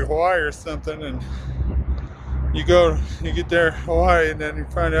place is like Hawaii or something, and you get there Hawaii, and then you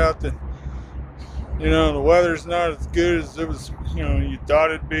find out that the weather's not as good as it was, you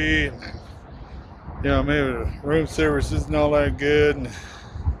thought it'd be, and maybe the room service isn't all that good, and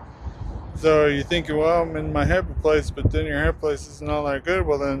so you think, well, I'm in my happy place, but then your happy place isn't all that good.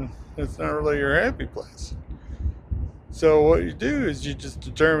 Well, then it's not really your happy place. So what you do is you just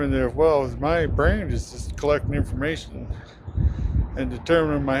determine that, well, my brain is just collecting information and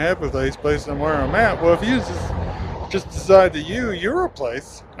determining my happy place based on where I'm at. Well, if you just decide that you're a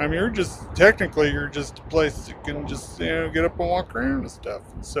place, I mean, you're just a place that can just, get up and walk around and stuff.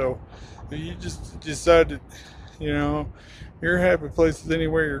 And so if you just decide that, your happy place is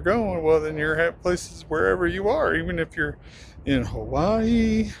anywhere you're going, well, then your happy place is wherever you are, even if you're in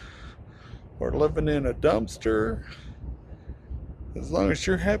Hawaii or living in a dumpster. As long as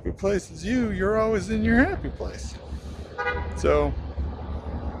your happy place is you're always in your happy place. So,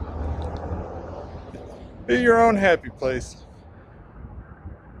 be your own happy place.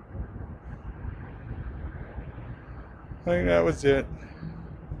 I think that was it.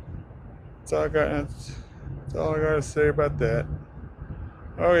 That's all I got. That's all I got to say about that.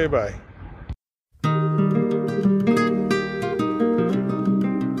 Okay, bye.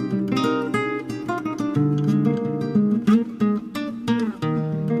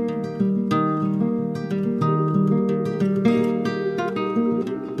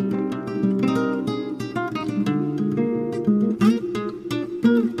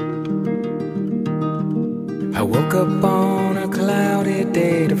 I woke up on a cloudy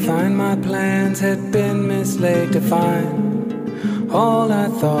day to find my plans had been mislaid, to find all I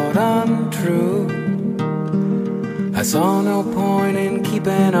thought untrue. I saw no point in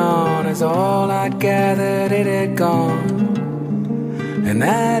keeping on, as all I'd gathered it had gone, and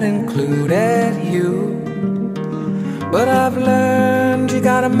that included you. But I've learned you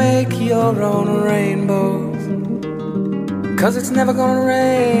gotta make your own rainbows, 'cause it's never gonna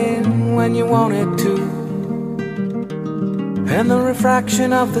rain when you want it to. And the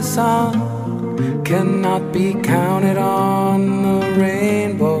refraction of the sun cannot be counted on. The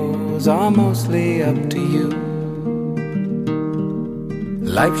rainbows are mostly up to you.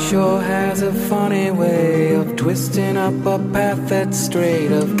 Life sure has a funny way of twisting up a path that's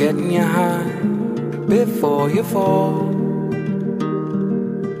straight, of getting you high before you fall.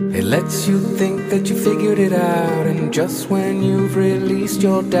 It lets you think that you figured it out, and just when you've released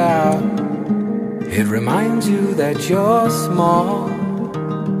your doubt, it reminds you that you're small.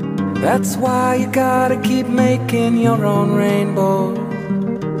 That's why you gotta keep making your own rainbow,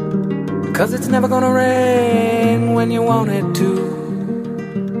 'cause it's never gonna rain when you want it to.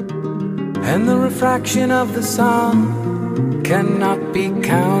 And the refraction of the sun cannot be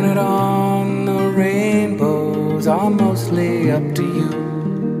counted on. The rainbows are mostly up to you.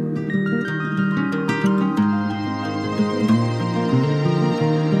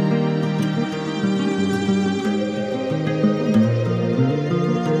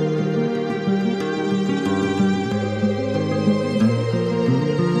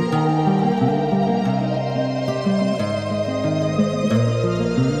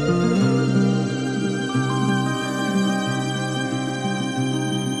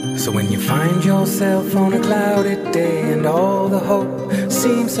 So when you find yourself on a cloudy day and all the hope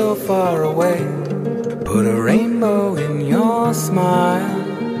seems so far away, put a rainbow in your smile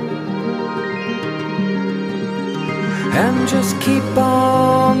and just keep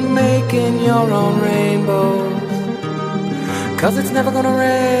on making your own rainbows, 'cause it's never gonna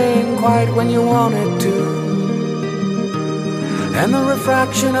rain quite when you want it to. And the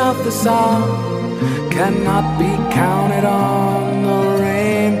refraction of the sun cannot be counted on. The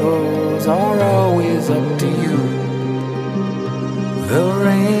rainbows are always up to you. The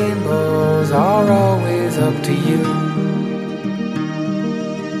rainbows are always up to you.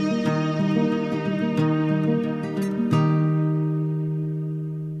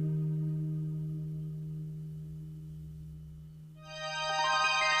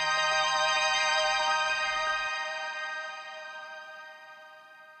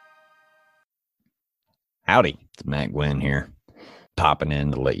 Howdy, it's Matt Gwynn here, popping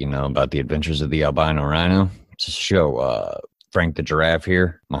in to let you know about the adventures of the albino rhino. It's a show Frank the Giraffe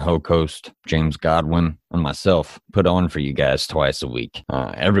here, my co-host James Godwin, and myself put on for you guys twice a week.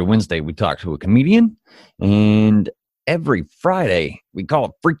 Every Wednesday we talk to a comedian, and every Friday. We call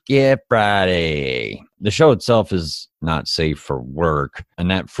it Freak Yeah Friday. The show itself is not safe for work,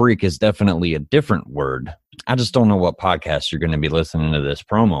 and that freak is definitely a different word. I just don't know what podcast you're going to be listening to this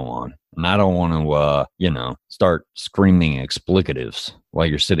promo on. And I don't want to, start screaming explicatives while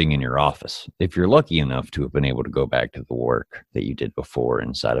you're sitting in your office. If you're lucky enough to have been able to go back to the work that you did before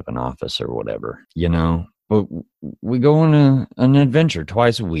inside of an office or whatever, But we go on an adventure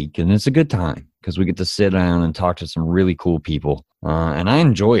twice a week, and it's a good time because we get to sit down and talk to some really cool people. And I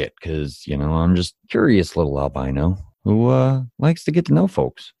enjoy it because, I'm just curious little albino who likes to get to know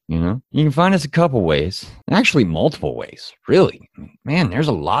folks, You can find us a couple ways, actually multiple ways, really. Man, there's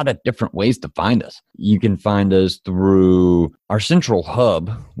a lot of different ways to find us. You can find us through our central hub,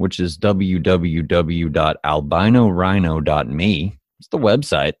 which is www.albinorhino.me. It's the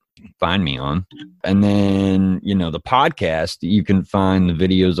website. Find me on. And then, the podcast, you can find the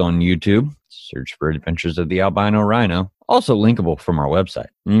videos on YouTube. Search for Adventures of the Albino Rhino. Also linkable from our website.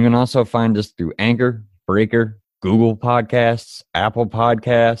 And you can also find us through Anchor, Breaker, Google Podcasts, Apple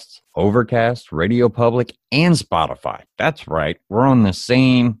Podcasts, Overcast, Radio Public, and Spotify. That's right. We're on the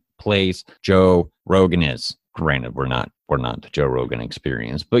same place Joe Rogan is. Granted, we're not the Joe Rogan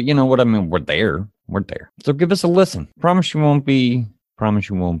Experience, but you know what I mean? We're there. So give us a listen. Promise you won't be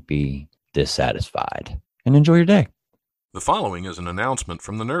dissatisfied. And enjoy your day. The following is an announcement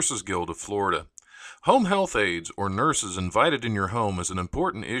from the Nurses Guild of Florida. Home health aides or nurses invited in your home is an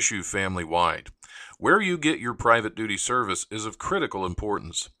important issue family-wide. Where you get your private duty service is of critical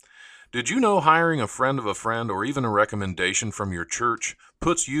importance. Did you know hiring a friend of a friend or even a recommendation from your church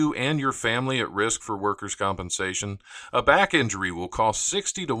puts you and your family at risk for workers' compensation? A back injury will cost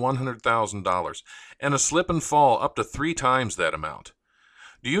 $60,000 to $100,000 and a slip and fall up to 3 times that amount.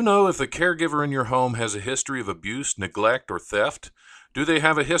 Do you know if the caregiver in your home has a history of abuse, neglect, or theft? Do they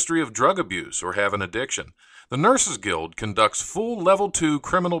have a history of drug abuse or have an addiction? The Nurses Guild conducts full Level 2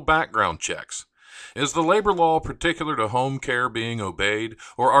 criminal background checks. Is the labor law particular to home care being obeyed,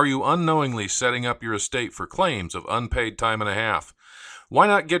 or are you unknowingly setting up your estate for claims of unpaid time and a half? Why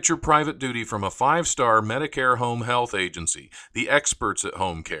not get your private duty from a 5-star Medicare home health agency, the experts at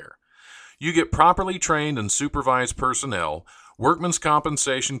home care? You get properly trained and supervised personnel, workman's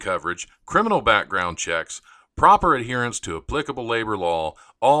compensation coverage, criminal background checks, proper adherence to applicable labor law,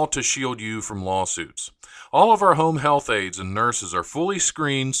 all to shield you from lawsuits. All of our home health aides and nurses are fully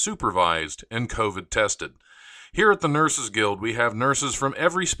screened, supervised, and COVID tested. Here at the Nurses Guild, we have nurses from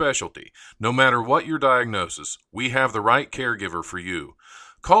every specialty. No matter what your diagnosis, we have the right caregiver for you.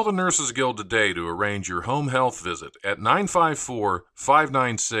 Call the Nurses Guild today to arrange your home health visit at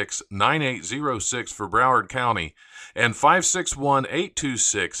 954-596-9806 for Broward County and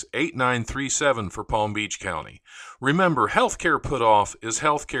 561-826-8937 for Palm Beach County. Remember, healthcare put off is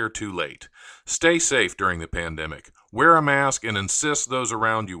healthcare too late. Stay safe during the pandemic. Wear a mask and insist those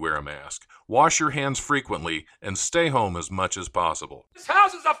around you wear a mask. Wash your hands frequently and stay home as much as possible. This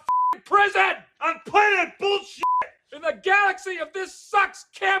house is a f***ing prison on planet bullshit! In the galaxy of this sucks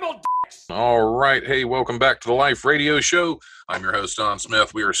camel dicks! All right. Hey, welcome back to the Life Radio Show. I'm your host, Don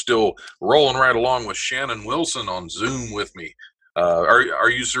Smith. We are still rolling right along with Shannon Wilson on Zoom with me. Are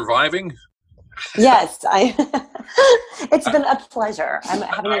you surviving? Yes, it's been a pleasure. I'm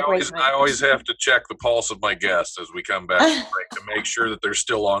having a great time. I always have to check the pulse of my guests as we come back to break to make sure that they're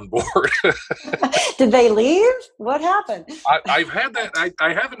still on board. Did they leave? What happened? I've had that.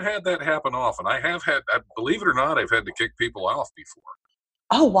 I haven't had that happen often. I have had, believe it or not, I've had to kick people off before.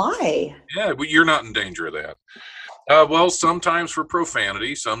 Oh, why? Yeah, but you're not in danger of that. Well, sometimes for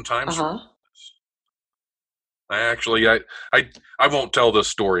profanity, sometimes for... I won't tell this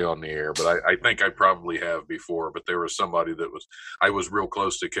story on the air, but I think I probably have before. But there was somebody I was real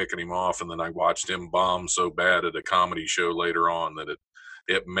close to kicking him off, and then I watched him bomb so bad at a comedy show later on that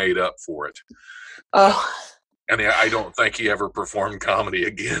it made up for it. Oh. And I don't think he ever performed comedy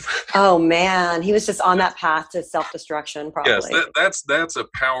again. Oh man, he was just on that path to self-destruction, probably. Yes, that's a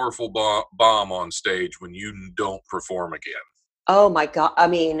powerful bomb on stage when you don't perform again. Oh my God! I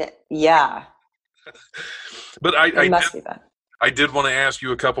mean, yeah. But I did want to ask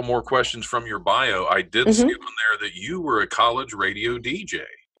you a couple more questions from your bio. I did see on there that you were a college radio DJ.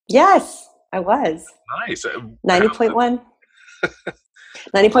 Yes, I was. Nice. 90.1.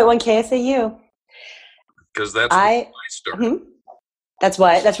 90.1 KSAU. Because that's where I started. That's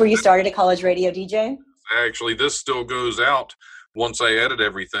where you started a college radio DJ? Actually, this still goes out. Once I edit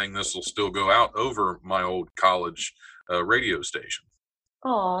everything, this will still go out over my old college radio station.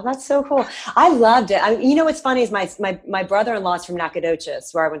 Oh, that's so cool. I loved it. What's funny is my brother-in-law's from Nacogdoches,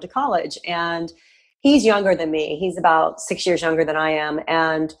 where I went to college, and he's younger than me. He's about 6 years younger than I am.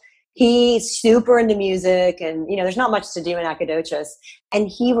 And he's super into music, and there's not much to do in Nacogdoches, and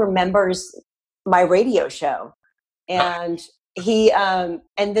he remembers my radio show. And he and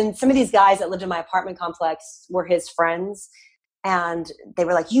then some of these guys that lived in my apartment complex were his friends, and they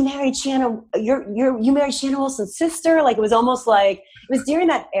were like, you married Shannon Wilson's sister. Like, it was almost like it was during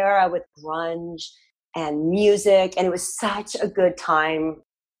that era with grunge and music, and it was such a good time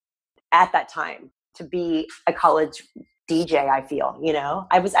at that time to be a college DJ. I feel,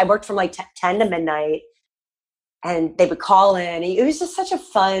 I worked from like 10 to midnight, and they would call in. It was just such a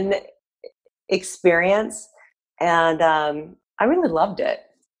fun experience, and I really loved it.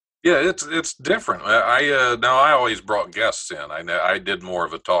 Yeah, it's different. I always brought guests in. I did more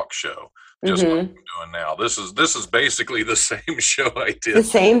of a talk show, just like I'm doing now. This is basically the same show I did. The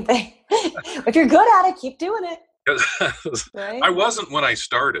same thing. If you're good at it, keep doing it. Right? I wasn't when I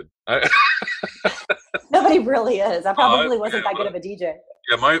started. Nobody really is. I probably wasn't that good of a DJ.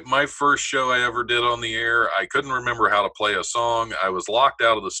 Yeah, my first show I ever did on the air, I couldn't remember how to play a song. I was locked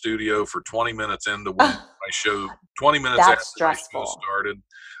out of the studio for 20 minutes into my show. 20 minutes That's after stressful. my show started.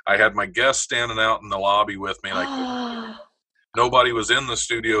 I had my guests standing out in the lobby with me, and nobody was in the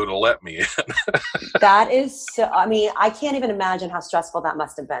studio to let me in. That is so. I mean, I can't even imagine how stressful that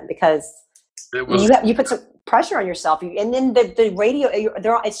must have been, because It was. you put some pressure on yourself, and then the radio,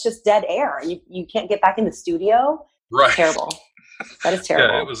 it's just dead air. You can't get back in the studio. Right. It's terrible. That is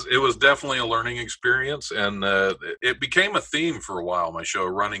terrible. Yeah, it was definitely a learning experience, and it became a theme for a while. My show,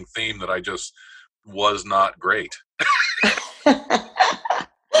 a running theme that I just was not great.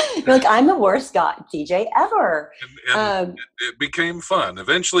 You're like, I'm the worst DJ ever. And it became fun.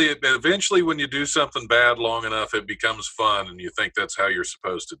 Eventually, when you do something bad long enough, it becomes fun, and you think that's how you're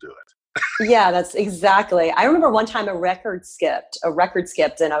supposed to do it. Yeah, that's exactly. I remember one time a record skipped,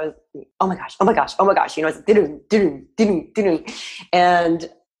 and I was, oh my gosh. It's like, and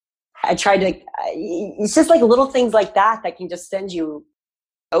I tried to. It's just like little things like that can just send you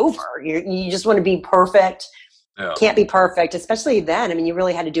over. You just want to be perfect. Yeah. Can't be perfect, especially then. I mean, you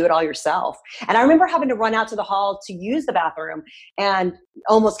really had to do it all yourself. And I remember having to run out to the hall to use the bathroom and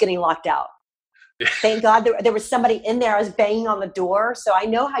almost getting locked out. Thank God there was somebody in there. I was banging on the door. So I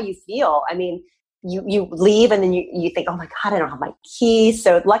know how you feel. I mean, you leave, and then you think, oh my God, I don't have my keys.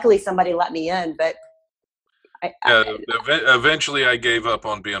 So luckily somebody let me in, but eventually I gave up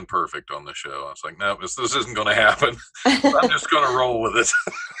on being perfect on the show. I was like, no, this isn't going to happen. I'm just going to roll with it.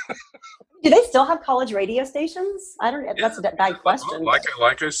 Do they still have college radio stations? I don't. That's a bad question.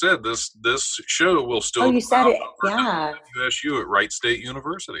 Like I said, this show will still. Oh, you said it. Yeah. USU at Wright State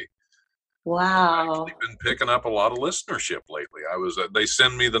University. Wow. I've been picking up a lot of listenership lately. They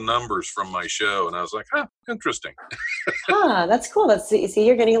send me the numbers from my show, and I was like, interesting. That's cool. See,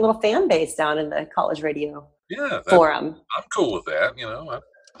 you're getting a little fan base down in the college radio forum. I'm cool with that.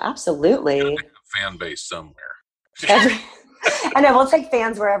 Absolutely. A fan base somewhere. I know. We'll take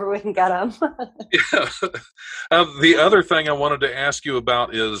fans wherever we can get them. Yeah. The other thing I wanted to ask you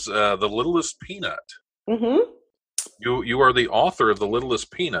about is The Littlest Peanut. Mm-hmm. You are the author of The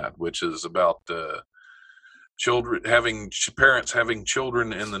Littlest Peanut, which is about parents having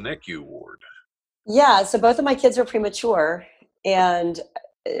children in the NICU ward. Yeah. So both of my kids were premature, and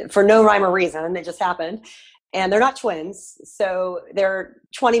for no rhyme or reason, it just happened. And they're not twins, so they're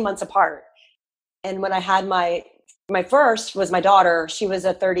 20 months apart. And when I had my first was my daughter. She was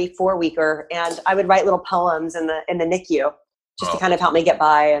a 34-weeker, and I would write little poems in the NICU just to kind of help me get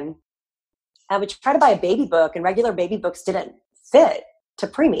by. And I would try to buy a baby book, and regular baby books didn't fit to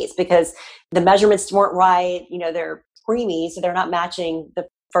preemies because the measurements weren't right. They're preemies, so they're not matching the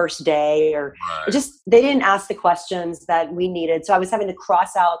first day, or they didn't ask the questions that we needed. So I was having to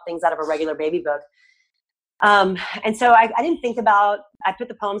cross out things out of a regular baby book. And so I didn't think about. I put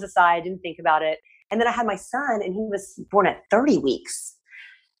the poems aside, didn't think about it. And then I had my son, and he was born at 30 weeks.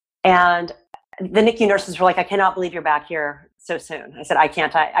 And the NICU nurses were like, I cannot believe you're back here so soon. I said, I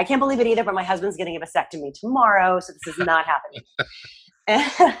can't believe it either, but my husband's getting a vasectomy tomorrow, so this is not happening.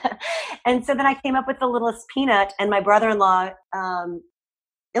 And so then I came up with The Littlest Peanut, and my brother-in-law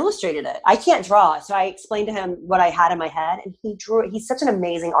illustrated it. I can't draw, so I explained to him what I had in my head, and he drew it. He's such an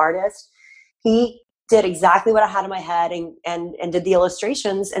amazing artist. He did exactly what I had in my head and did the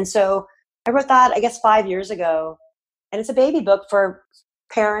illustrations. And so I wrote that, I guess, 5 years ago, and it's a baby book for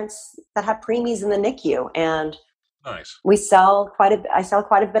parents that have preemies in the NICU. And nice. I sell quite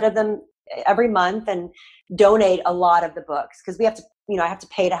a bit of them every month, and donate a lot of the books because we have to, I have to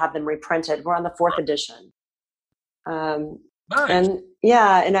pay to have them reprinted. We're on the 4th edition. Nice. And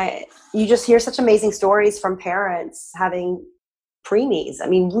you just hear such amazing stories from parents having preemies. I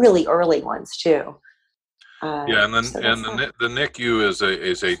mean, really early ones too. Yeah, and then So and that's the NICU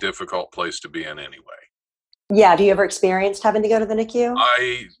is a difficult place to be in anyway. Yeah. Do you ever experienced having to go to the NICU?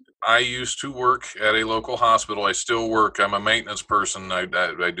 I used to work at a local hospital. I still work. I'm a maintenance person. I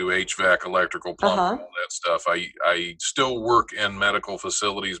do HVAC, electrical, plumbing, all that stuff. I still work in medical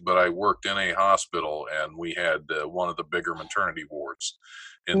facilities, but I worked in a hospital, and we had one of the bigger maternity wards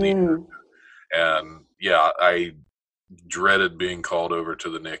in the and yeah, I dreaded being called over to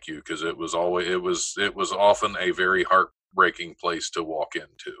the NICU because it was often a very heartbreaking place to walk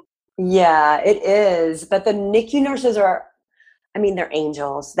into. Yeah, it is. But the NICU nurses are, I mean, they're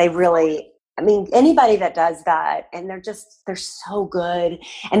angels. They really, I mean, anybody that does that, and they're so good.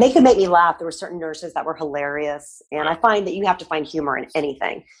 And they could make me laugh. There were certain nurses that were hilarious. And I find that you have to find humor in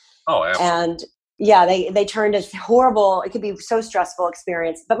anything. Oh, absolutely. And yeah, they turned a horrible, it could be so stressful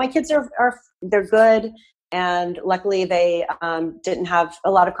experience. But my kids they're good. And luckily they didn't have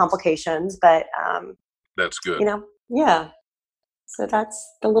a lot of complications, but that's good. You know, yeah. So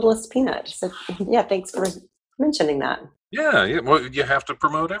that's the littlest peanut. So yeah, thanks for mentioning that. Yeah. Well, you have to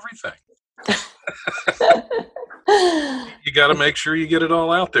promote everything. You got to make sure you get it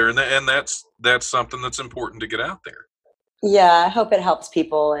all out there, and that's something that's important to get out there. Yeah, I hope it helps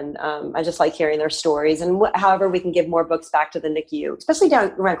people, and I just like hearing their stories. And however we can give more books back to the NICU, especially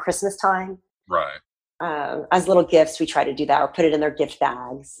down around Christmas time. Right. As little gifts, we try to do that, or put it in their gift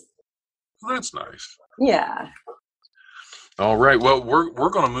bags. Well, that's nice. Yeah. All right. Well,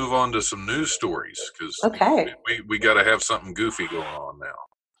 we're going to move on to some news stories because we got to have something goofy going on now.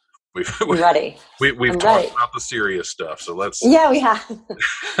 I'm ready. We've talked about the serious stuff, so let's. Yeah, we have.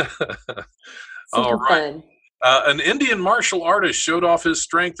 All right. An Indian martial artist showed off his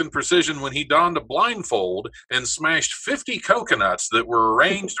strength and precision when he donned a blindfold and smashed 50 coconuts that were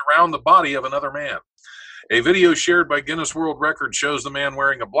arranged around the body of another man. A video shared by Guinness World Records shows the man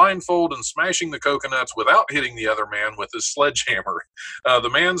wearing a blindfold and smashing the coconuts without hitting the other man with his sledgehammer. The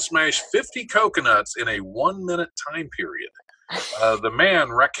man smashed 50 coconuts in a 1-minute time period. The men,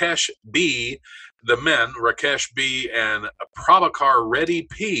 Rakesh B, and Prabhakar Reddy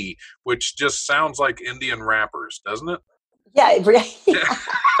P, which just sounds like Indian rappers, doesn't it? Yeah.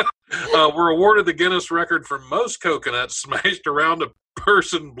 Were awarded the Guinness record for most coconuts smashed around a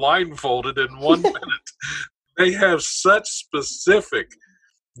person blindfolded in 1 minute. They have such specific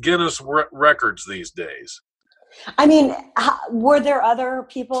Guinness records these days. I mean, were there other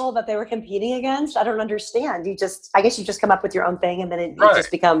people that they were competing against? I don't understand. I guess you just come up with your own thing, and then it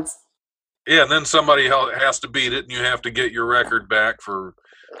just becomes. Yeah, and then somebody has to beat it, and you have to get your record back for.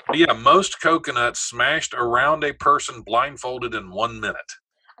 Yeah, most coconuts smashed around a person blindfolded in 1 minute.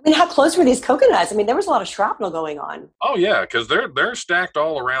 I mean, how close were these coconuts? I mean, there was a lot of shrapnel going on. Oh yeah, because they're stacked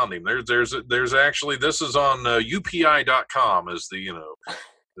all around him. There's actually, this is on UPI.com is the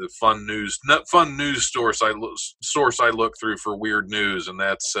the fun news source I look through for weird news, and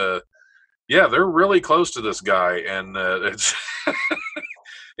that's they're really close to this guy, and it's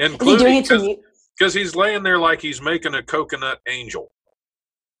including because he's laying there like he's making a coconut angel.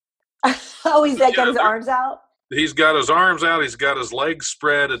 Oh, he's got his arms out. He's got his arms out. He's got his legs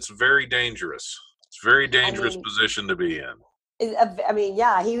spread. It's very dangerous. It's a very dangerous position to be in. I mean,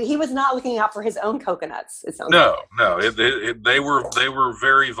 yeah, he was not looking out for his own coconuts. It sounds no. They were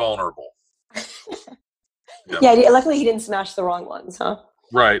very vulnerable. Yeah, luckily he didn't smash the wrong ones, huh?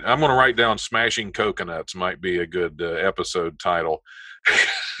 Right. I'm going to write down "Smashing Coconuts" might be a good episode title.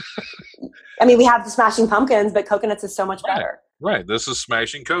 I mean, we have the Smashing Pumpkins, but coconuts is so much better. Right. This is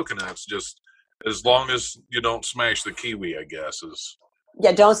Smashing Coconuts. Just as long as you don't smash the kiwi, I guess is.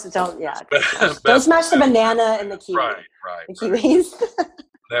 Yeah, don't smash the banana and the kiwi. Right. The kiwis.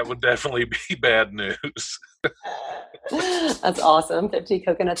 That would definitely be bad news. That's awesome. 50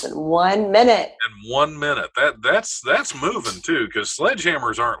 coconuts in 1 minute. In 1 minute. That's moving too, because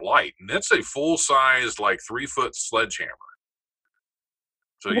sledgehammers aren't light, and it's a full-sized, like 3-foot sledgehammer.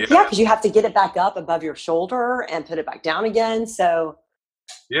 So yeah, because you have to get it back up above your shoulder and put it back down again. So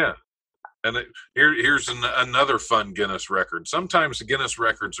yeah. And here's another fun Guinness record. Sometimes the Guinness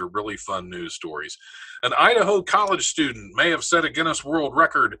records are really fun news stories. An Idaho college student may have set a Guinness World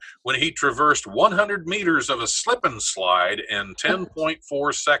Record when he traversed 100 meters of a slip and slide in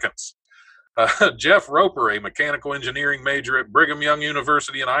 10.4 seconds. Jeff Roper, a mechanical engineering major at Brigham Young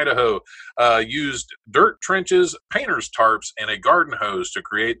University in Idaho, used dirt trenches, painter's tarps, and a garden hose to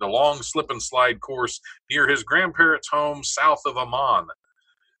create the long slip and slide course near his grandparents' home south of Amman.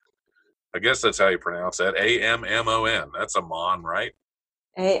 I guess that's how you pronounce that. Ammon. That's Amman, right?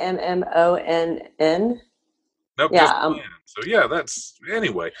 Ammonn. Nope. Yeah. So yeah, that's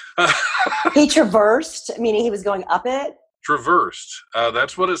anyway. He traversed, meaning he was going up it. Traversed.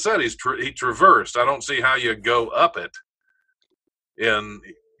 That's what it said. He traversed. I don't see how you go up it. And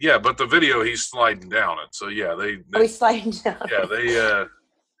yeah, but the video he's sliding down it. So yeah, he's sliding down. Yeah, they.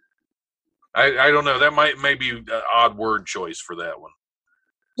 I don't know. That maybe an odd word choice for that one.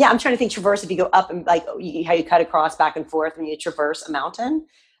 Yeah, I'm trying to think. Traverse, if you go up and like how you cut across back and forth when you traverse a mountain.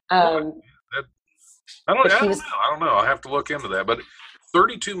 I don't know. I'll have to look into that. But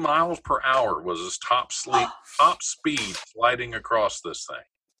 32 miles per hour was his top speed sliding across this thing.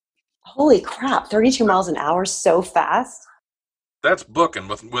 Holy crap! 32 miles an hour, so fast. That's booking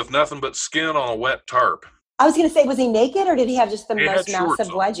with nothing but skin on a wet tarp. I was going to say, was he naked or did he have just the most massive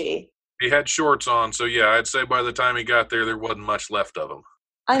wedgie? He had shorts on, so yeah, I'd say by the time he got there wasn't much left of him.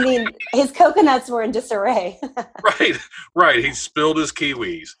 I mean, his coconuts were in disarray. Right. He spilled his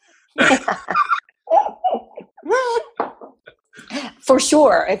kiwis. For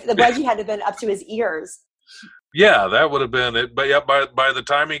sure. If the wedgie had been up to his ears. Yeah, that would have been it. But yeah, by the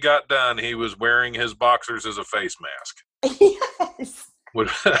time he got done, he was wearing his boxers as a face mask. Yes.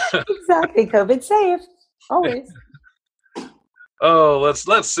 Exactly. COVID safe. Always. Oh,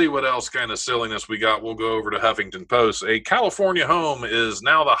 let's see what else kind of silliness we got. We'll go over to Huffington Post. A California home is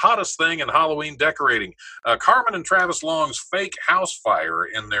now the hottest thing in Halloween decorating. Carmen and Travis Long's fake house fire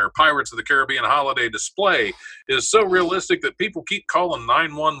in their Pirates of the Caribbean holiday display is so realistic that people keep calling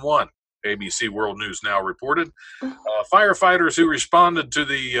 911. ABC World News Now reported. Firefighters who responded to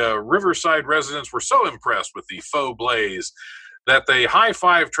the Riverside residents were so impressed with the faux blaze that they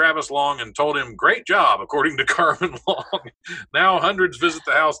high-fived Travis Long and told him, "Great job," according to Carmen Long. Now hundreds visit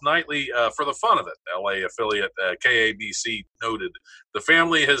the house nightly for the fun of it, LA affiliate KABC noted. The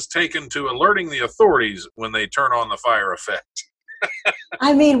family has taken to alerting the authorities when they turn on the fire effect.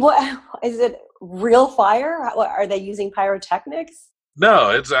 I mean, what is it? Real fire? Are they using pyrotechnics?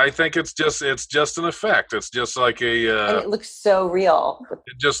 No, I think it's just an effect. It's just like and it looks so real.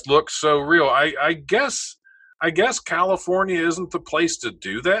 It just looks so real. I guess California isn't the place to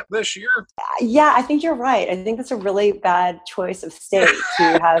do that this year. Yeah, I think you're right. I think that's a really bad choice of state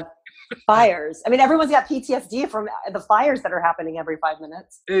to have fires. I mean, everyone's got PTSD from the fires that are happening every 5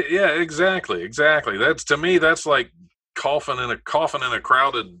 minutes. Yeah, exactly. That's, to me, that's like coughing in a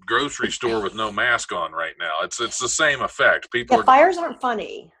crowded grocery store with no mask on right now. It's the same effect. Fires aren't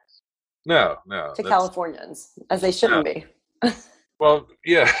funny. No. To Californians, as they shouldn't be. Well,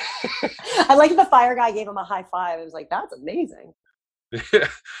 yeah. I like the fire guy gave him a high five. I was like, that's amazing. Yeah.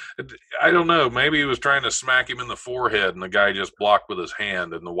 I don't know. Maybe he was trying to smack him in the forehead and the guy just blocked with his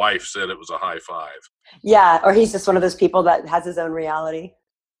hand and the wife said it was a high five. Yeah, or he's just one of those people that has his own reality.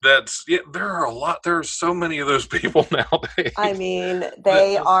 There are so many of those people nowadays. I mean,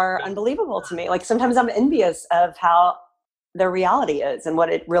 they are unbelievable to me. Like sometimes I'm envious of how their reality is and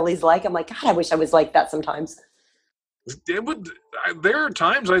what it really is like. I'm like, God, I wish I was like that sometimes. There are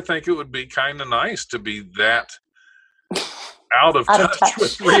times I think it would be kind of nice to be that out of touch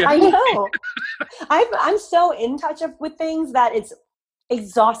with reality. I know. I'm so in touch with things that it's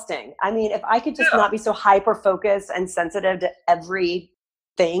exhausting. I mean, if I could just not be so hyper focused and sensitive to everything,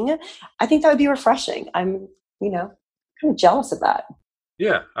 I think that would be refreshing. I'm, kind of jealous of that.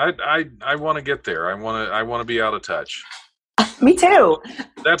 Yeah, I want to get there. I want to be out of touch. Me too.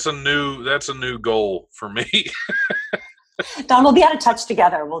 That's a new goal for me. Don, we'll be out of touch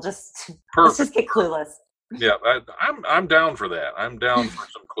together. Let's just get clueless. Yeah, I'm down for that. I'm down for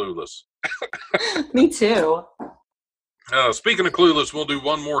some clueless. Me too. Speaking of clueless, we'll do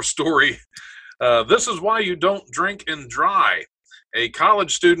one more story. This is why you don't drink and drive. A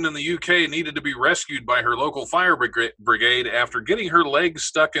college student in the UK needed to be rescued by her local fire brigade after getting her legs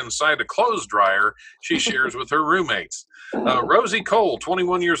stuck inside a clothes dryer she shares with her roommates. Rosie Cole,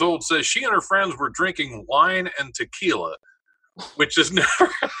 21 years old, says she and her friends were drinking wine and tequila, which is never...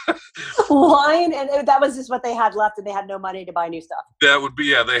 Wine, and that was just what they had left, and they had no money to buy new stuff. That would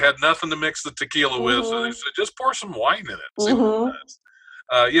be, they had nothing to mix the tequila with, so they said, just pour some wine in it. See what it does.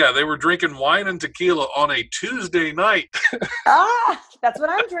 They were drinking wine and tequila on a Tuesday night. That's what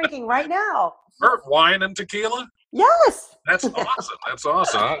I'm drinking right now. Wine and tequila? Yes. That's awesome. That's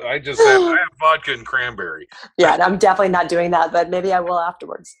awesome. I have vodka and cranberry. Yeah, I'm definitely not doing that, but maybe I will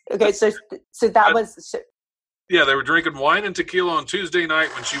afterwards. Okay, so that was... Yeah, they were drinking wine and tequila on Tuesday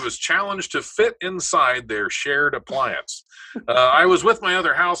night when she was challenged to fit inside their shared appliance. I was with my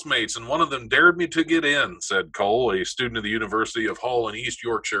other housemates, and one of them dared me to get in, said Cole, a student of the University of Hull in East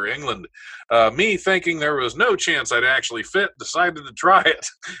Yorkshire, England. Me, thinking there was no chance I'd actually fit, decided to try it.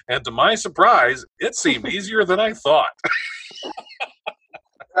 And to my surprise, it seemed easier than I thought.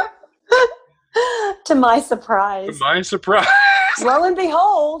 To my surprise. To my surprise. Lo and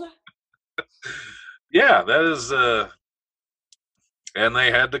behold. Yeah, that is And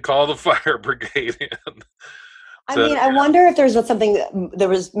they had to call the fire brigade in. I mean, I wonder if there's something, there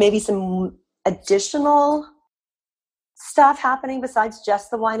was maybe some additional stuff happening besides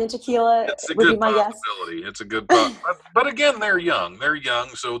just the wine and tequila. It's a would good be my guess. possibility. It's a good possibility. But again, they're young. They're young,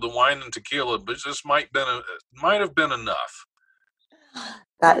 so the wine and tequila just might have been enough.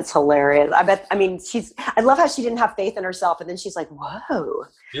 That is hilarious. I mean, I love how she didn't have faith in herself, and then she's like, whoa,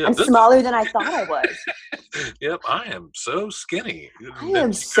 Yeah, I'm smaller than I thought I was. Yep, I am so skinny. I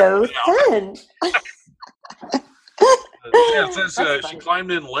am so thin. Yeah, it says she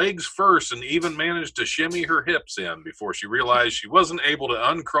climbed in legs first and even managed to shimmy her hips in before she realized she wasn't able to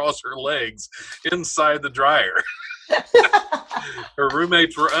uncross her legs inside the dryer. Her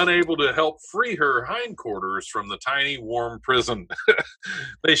roommates were unable to help free her hindquarters from the tiny, warm prison.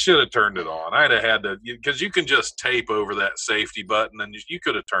 They should have turned it on. I'd have had to, because you can just tape over that safety button and you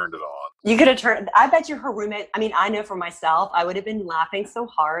could have turned it on. You could have turned, I bet you her roommate, I mean, I know for myself, I would have been laughing so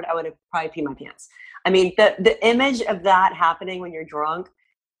hard, I would have probably peed my pants. I mean, the image of that happening when you're drunk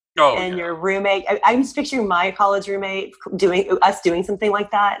and your roommate, I'm just picturing my college roommate doing something like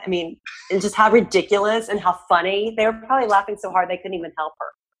that. I mean, and just how ridiculous and how funny. They were probably laughing so hard they couldn't even help her.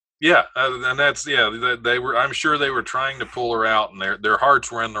 Yeah, and that's, they were, I'm sure they were trying to pull her out and their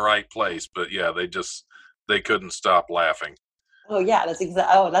hearts were in the right place, but yeah, they couldn't stop laughing. Oh yeah,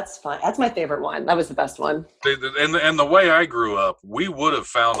 that's fun. That's my favorite one. That was the best one. And the way I grew up, we would have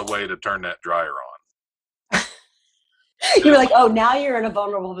found a way to turn that dryer on. You were like, oh, now you're in a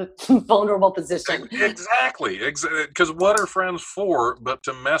vulnerable position. Exactly. Because what are friends for but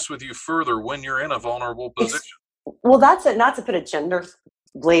to mess with you further when you're in a vulnerable position? Well, that's it. Not to put a gender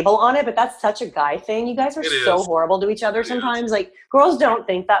label on it, but that's such a guy thing. You guys are so horrible to each other sometimes. Like, girls don't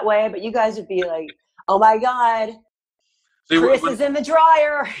think that way, but you guys would be like, oh my God, Chris is in the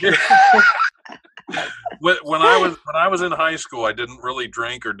dryer. When I was in high school, I didn't really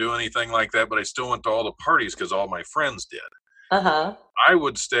drink or do anything like that, but I still went to all the parties because all my friends did. Uh-huh. I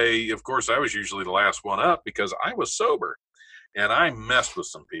would stay, of course, I was usually the last one up because I was sober, and I messed with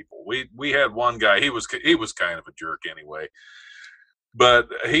some people. We had one guy, he was kind of a jerk anyway, but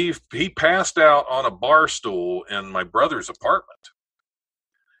he passed out on a bar stool in my brother's apartment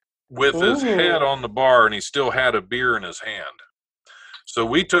with his head on the bar, and he still had a beer in his hand. So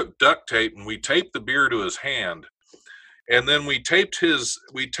we took duct tape and we taped the beer to his hand, and then we taped his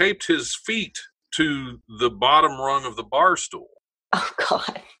feet to the bottom rung of the bar stool. Oh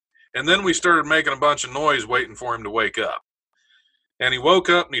God. And then we started making a bunch of noise waiting for him to wake up. And he woke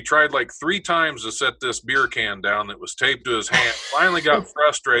up and he tried like 3 times to set this beer can down that was taped to his hand. Finally got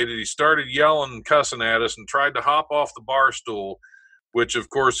frustrated. He started yelling and cussing at us and tried to hop off the bar stool, which of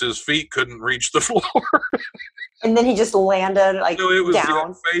course his feet couldn't reach the floor. And then he just landed it was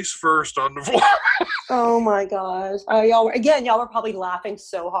down. Face first on the floor. Oh my gosh. Oh, y'all were probably laughing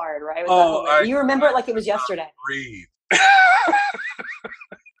so hard, right? You remember it like it was yesterday. Breathe.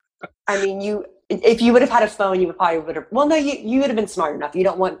 I mean, if you would have had a phone, you would have, well, no, you would have been smart enough. You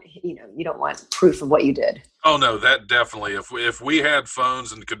don't want proof of what you did. Oh no, that definitely, if we had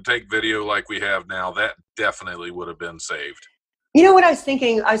phones and could take video like we have now, that definitely would have been saved. You know what I was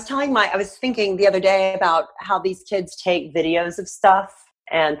thinking? I was thinking the other day about how these kids take videos of stuff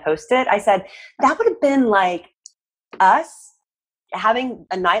and post it. I said, that would have been like us having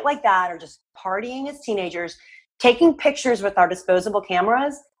a night like that, or just partying as teenagers, taking pictures with our disposable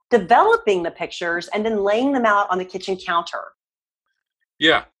cameras, developing the pictures, and then laying them out on the kitchen counter.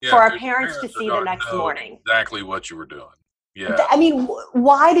 Yeah. For our parents to see the next morning. Exactly what you were doing. Yeah. I mean,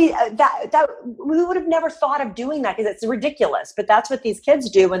 why do that we would have never thought of doing that because it's ridiculous, but that's what these kids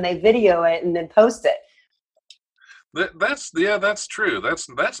do when they video it and then post it. That's true. That's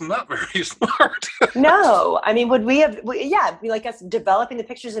not very smart. No, I mean, would be like us developing the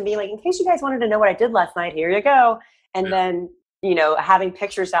pictures and being like, in case you guys wanted to know what I did last night, here you go. And then, having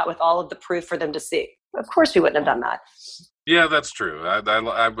pictures out with all of the proof for them to see. Of course we wouldn't have done that. Yeah, that's true.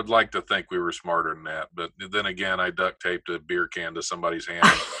 I would like to think we were smarter than that, but then again, I duct taped a beer can to somebody's hand.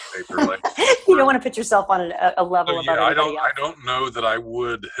 You don't want to put yourself on a level above anybody else. I don't know that I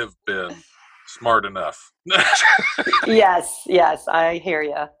would have been smart enough. Yes, I hear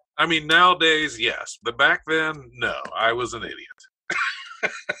you. I mean, nowadays, yes, but back then, no, I was an idiot.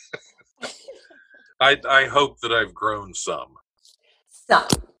 I hope that I've grown some. Some.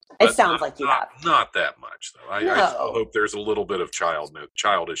 It sounds like you have. Not that much, though. I still hope there's a little bit of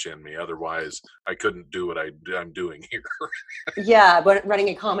childish in me. Otherwise, I couldn't do what I'm doing here. Yeah, but running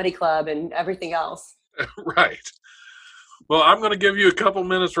a comedy club and everything else. Right. Well, I'm going to give you a couple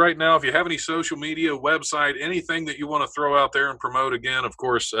minutes right now. If you have any social media, website, anything that you want to throw out there and promote again, of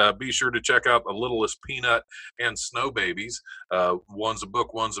course, be sure to check out The Littlest Peanut and Snow Babies. One's a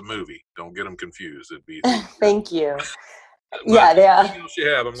book, one's a movie. Don't get them confused. It'd be Thank you. Yeah. Anything else you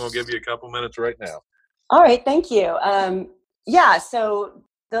have, I'm going to give you a couple minutes right now. All right. Thank you. Yeah. So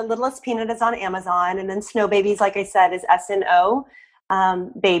The Littlest Peanut is on Amazon, and then Snow Babies, like I said, is SNO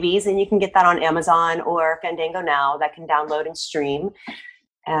Babies, and you can get that on Amazon or Fandango Now. That can download and stream.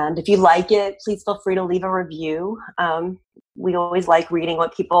 And if you like it, please feel free to leave a review. We always like reading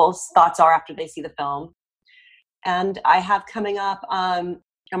what people's thoughts are after they see the film. And I have coming up, I'm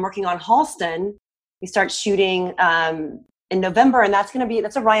working on Halston. We start shooting in November, and that's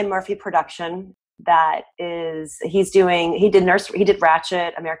a Ryan Murphy production. That is, he did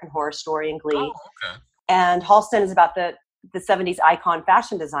Ratchet, American Horror Story, and Glee. Oh, okay. And Halston is about the 70s icon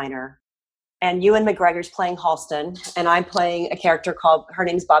fashion designer. And Ewan McGregor's playing Halston, and I'm playing a character her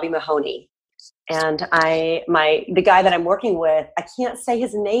name's Bobby Mahoney. And the guy that I'm working with, I can't say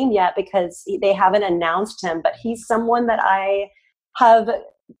his name yet because they haven't announced him, but he's someone that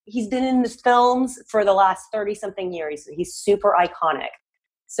he's been in the films for the last 30-something years. He's super iconic.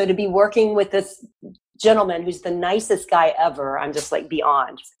 So to be working with this gentleman who's the nicest guy ever, I'm just like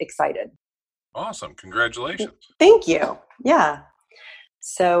beyond excited. Awesome. Congratulations. Thank you. Yeah.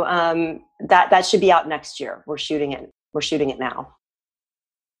 So that should be out next year. We're shooting it now.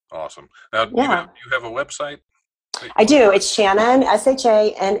 Awesome. Now, do you have a website? I do. It's Shannon,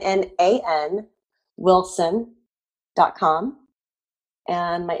 SHANNAN, Wilson.com.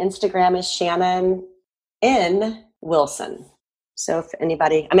 And my Instagram is Shannon N. Wilson. So if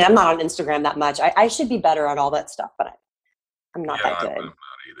anybody, I'm not on Instagram that much. I should be better at all that stuff, but I'm not that good. I'm not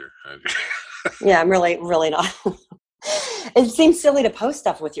either. Yeah, I'm really, really not. It seems silly to post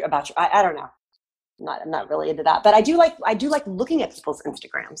stuff about you. I don't know. I'm not really into that, but I do like looking at people's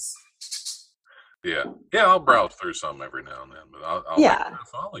Instagrams. Yeah, I'll browse through some every now and then, but I'll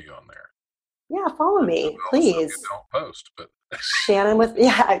follow you on there. Yeah, follow me, please. Don't post, but Shannon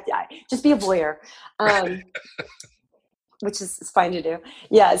just be a voyeur, which is fine to do.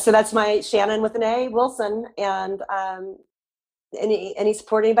 Yeah, so that's my Shannon with an A, Wilson, and any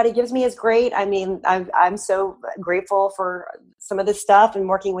support anybody gives me is great. I'm so grateful for some of this stuff and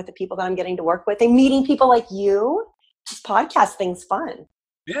working with the people that I'm getting to work with and meeting people like you. This podcast thing's fun.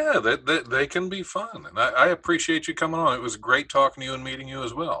 Yeah, they can be fun. And I appreciate you coming on. It was great talking to you and meeting you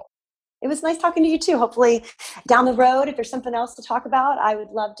as well. It was nice talking to you too. Hopefully down the road, if there's something else to talk about, I would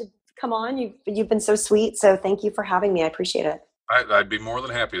love to come on. You've been so sweet. So thank you for having me. I appreciate it. I'd be more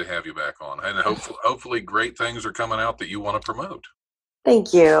than happy to have you back on. And hopefully great things are coming out that you want to promote.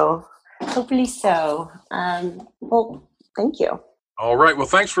 Thank you. Hopefully so. Well, thank you. All right. Well,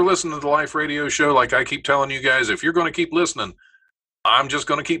 thanks for listening to the Life Radio Show. Like I keep telling you guys, if you're going to keep listening, I'm just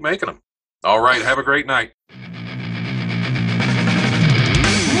going to keep making them. All right. Have a great night.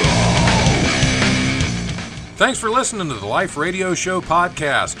 Thanks for listening to the Life Radio Show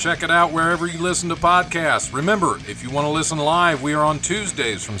podcast. Check it out wherever you listen to podcasts. Remember, if you want to listen live, we are on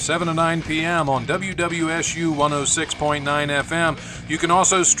Tuesdays from 7 to 9 p.m. on WWSU 106.9 FM. You can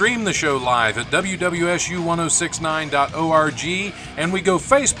also stream the show live at wwsu1069.org, and we go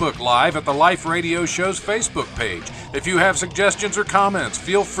Facebook Live at the Life Radio Show's Facebook page. If you have suggestions or comments,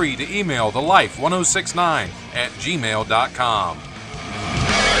 feel free to email thelife1069@gmail.com.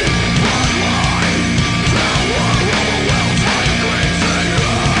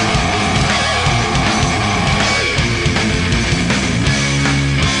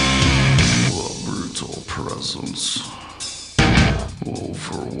 Presence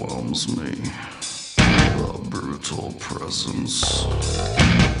overwhelms me. The brutal presence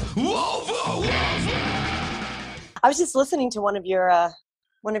overwhelms me. I was just listening to one of your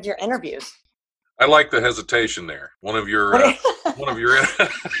interviews. I like the hesitation there. One of your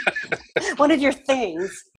things.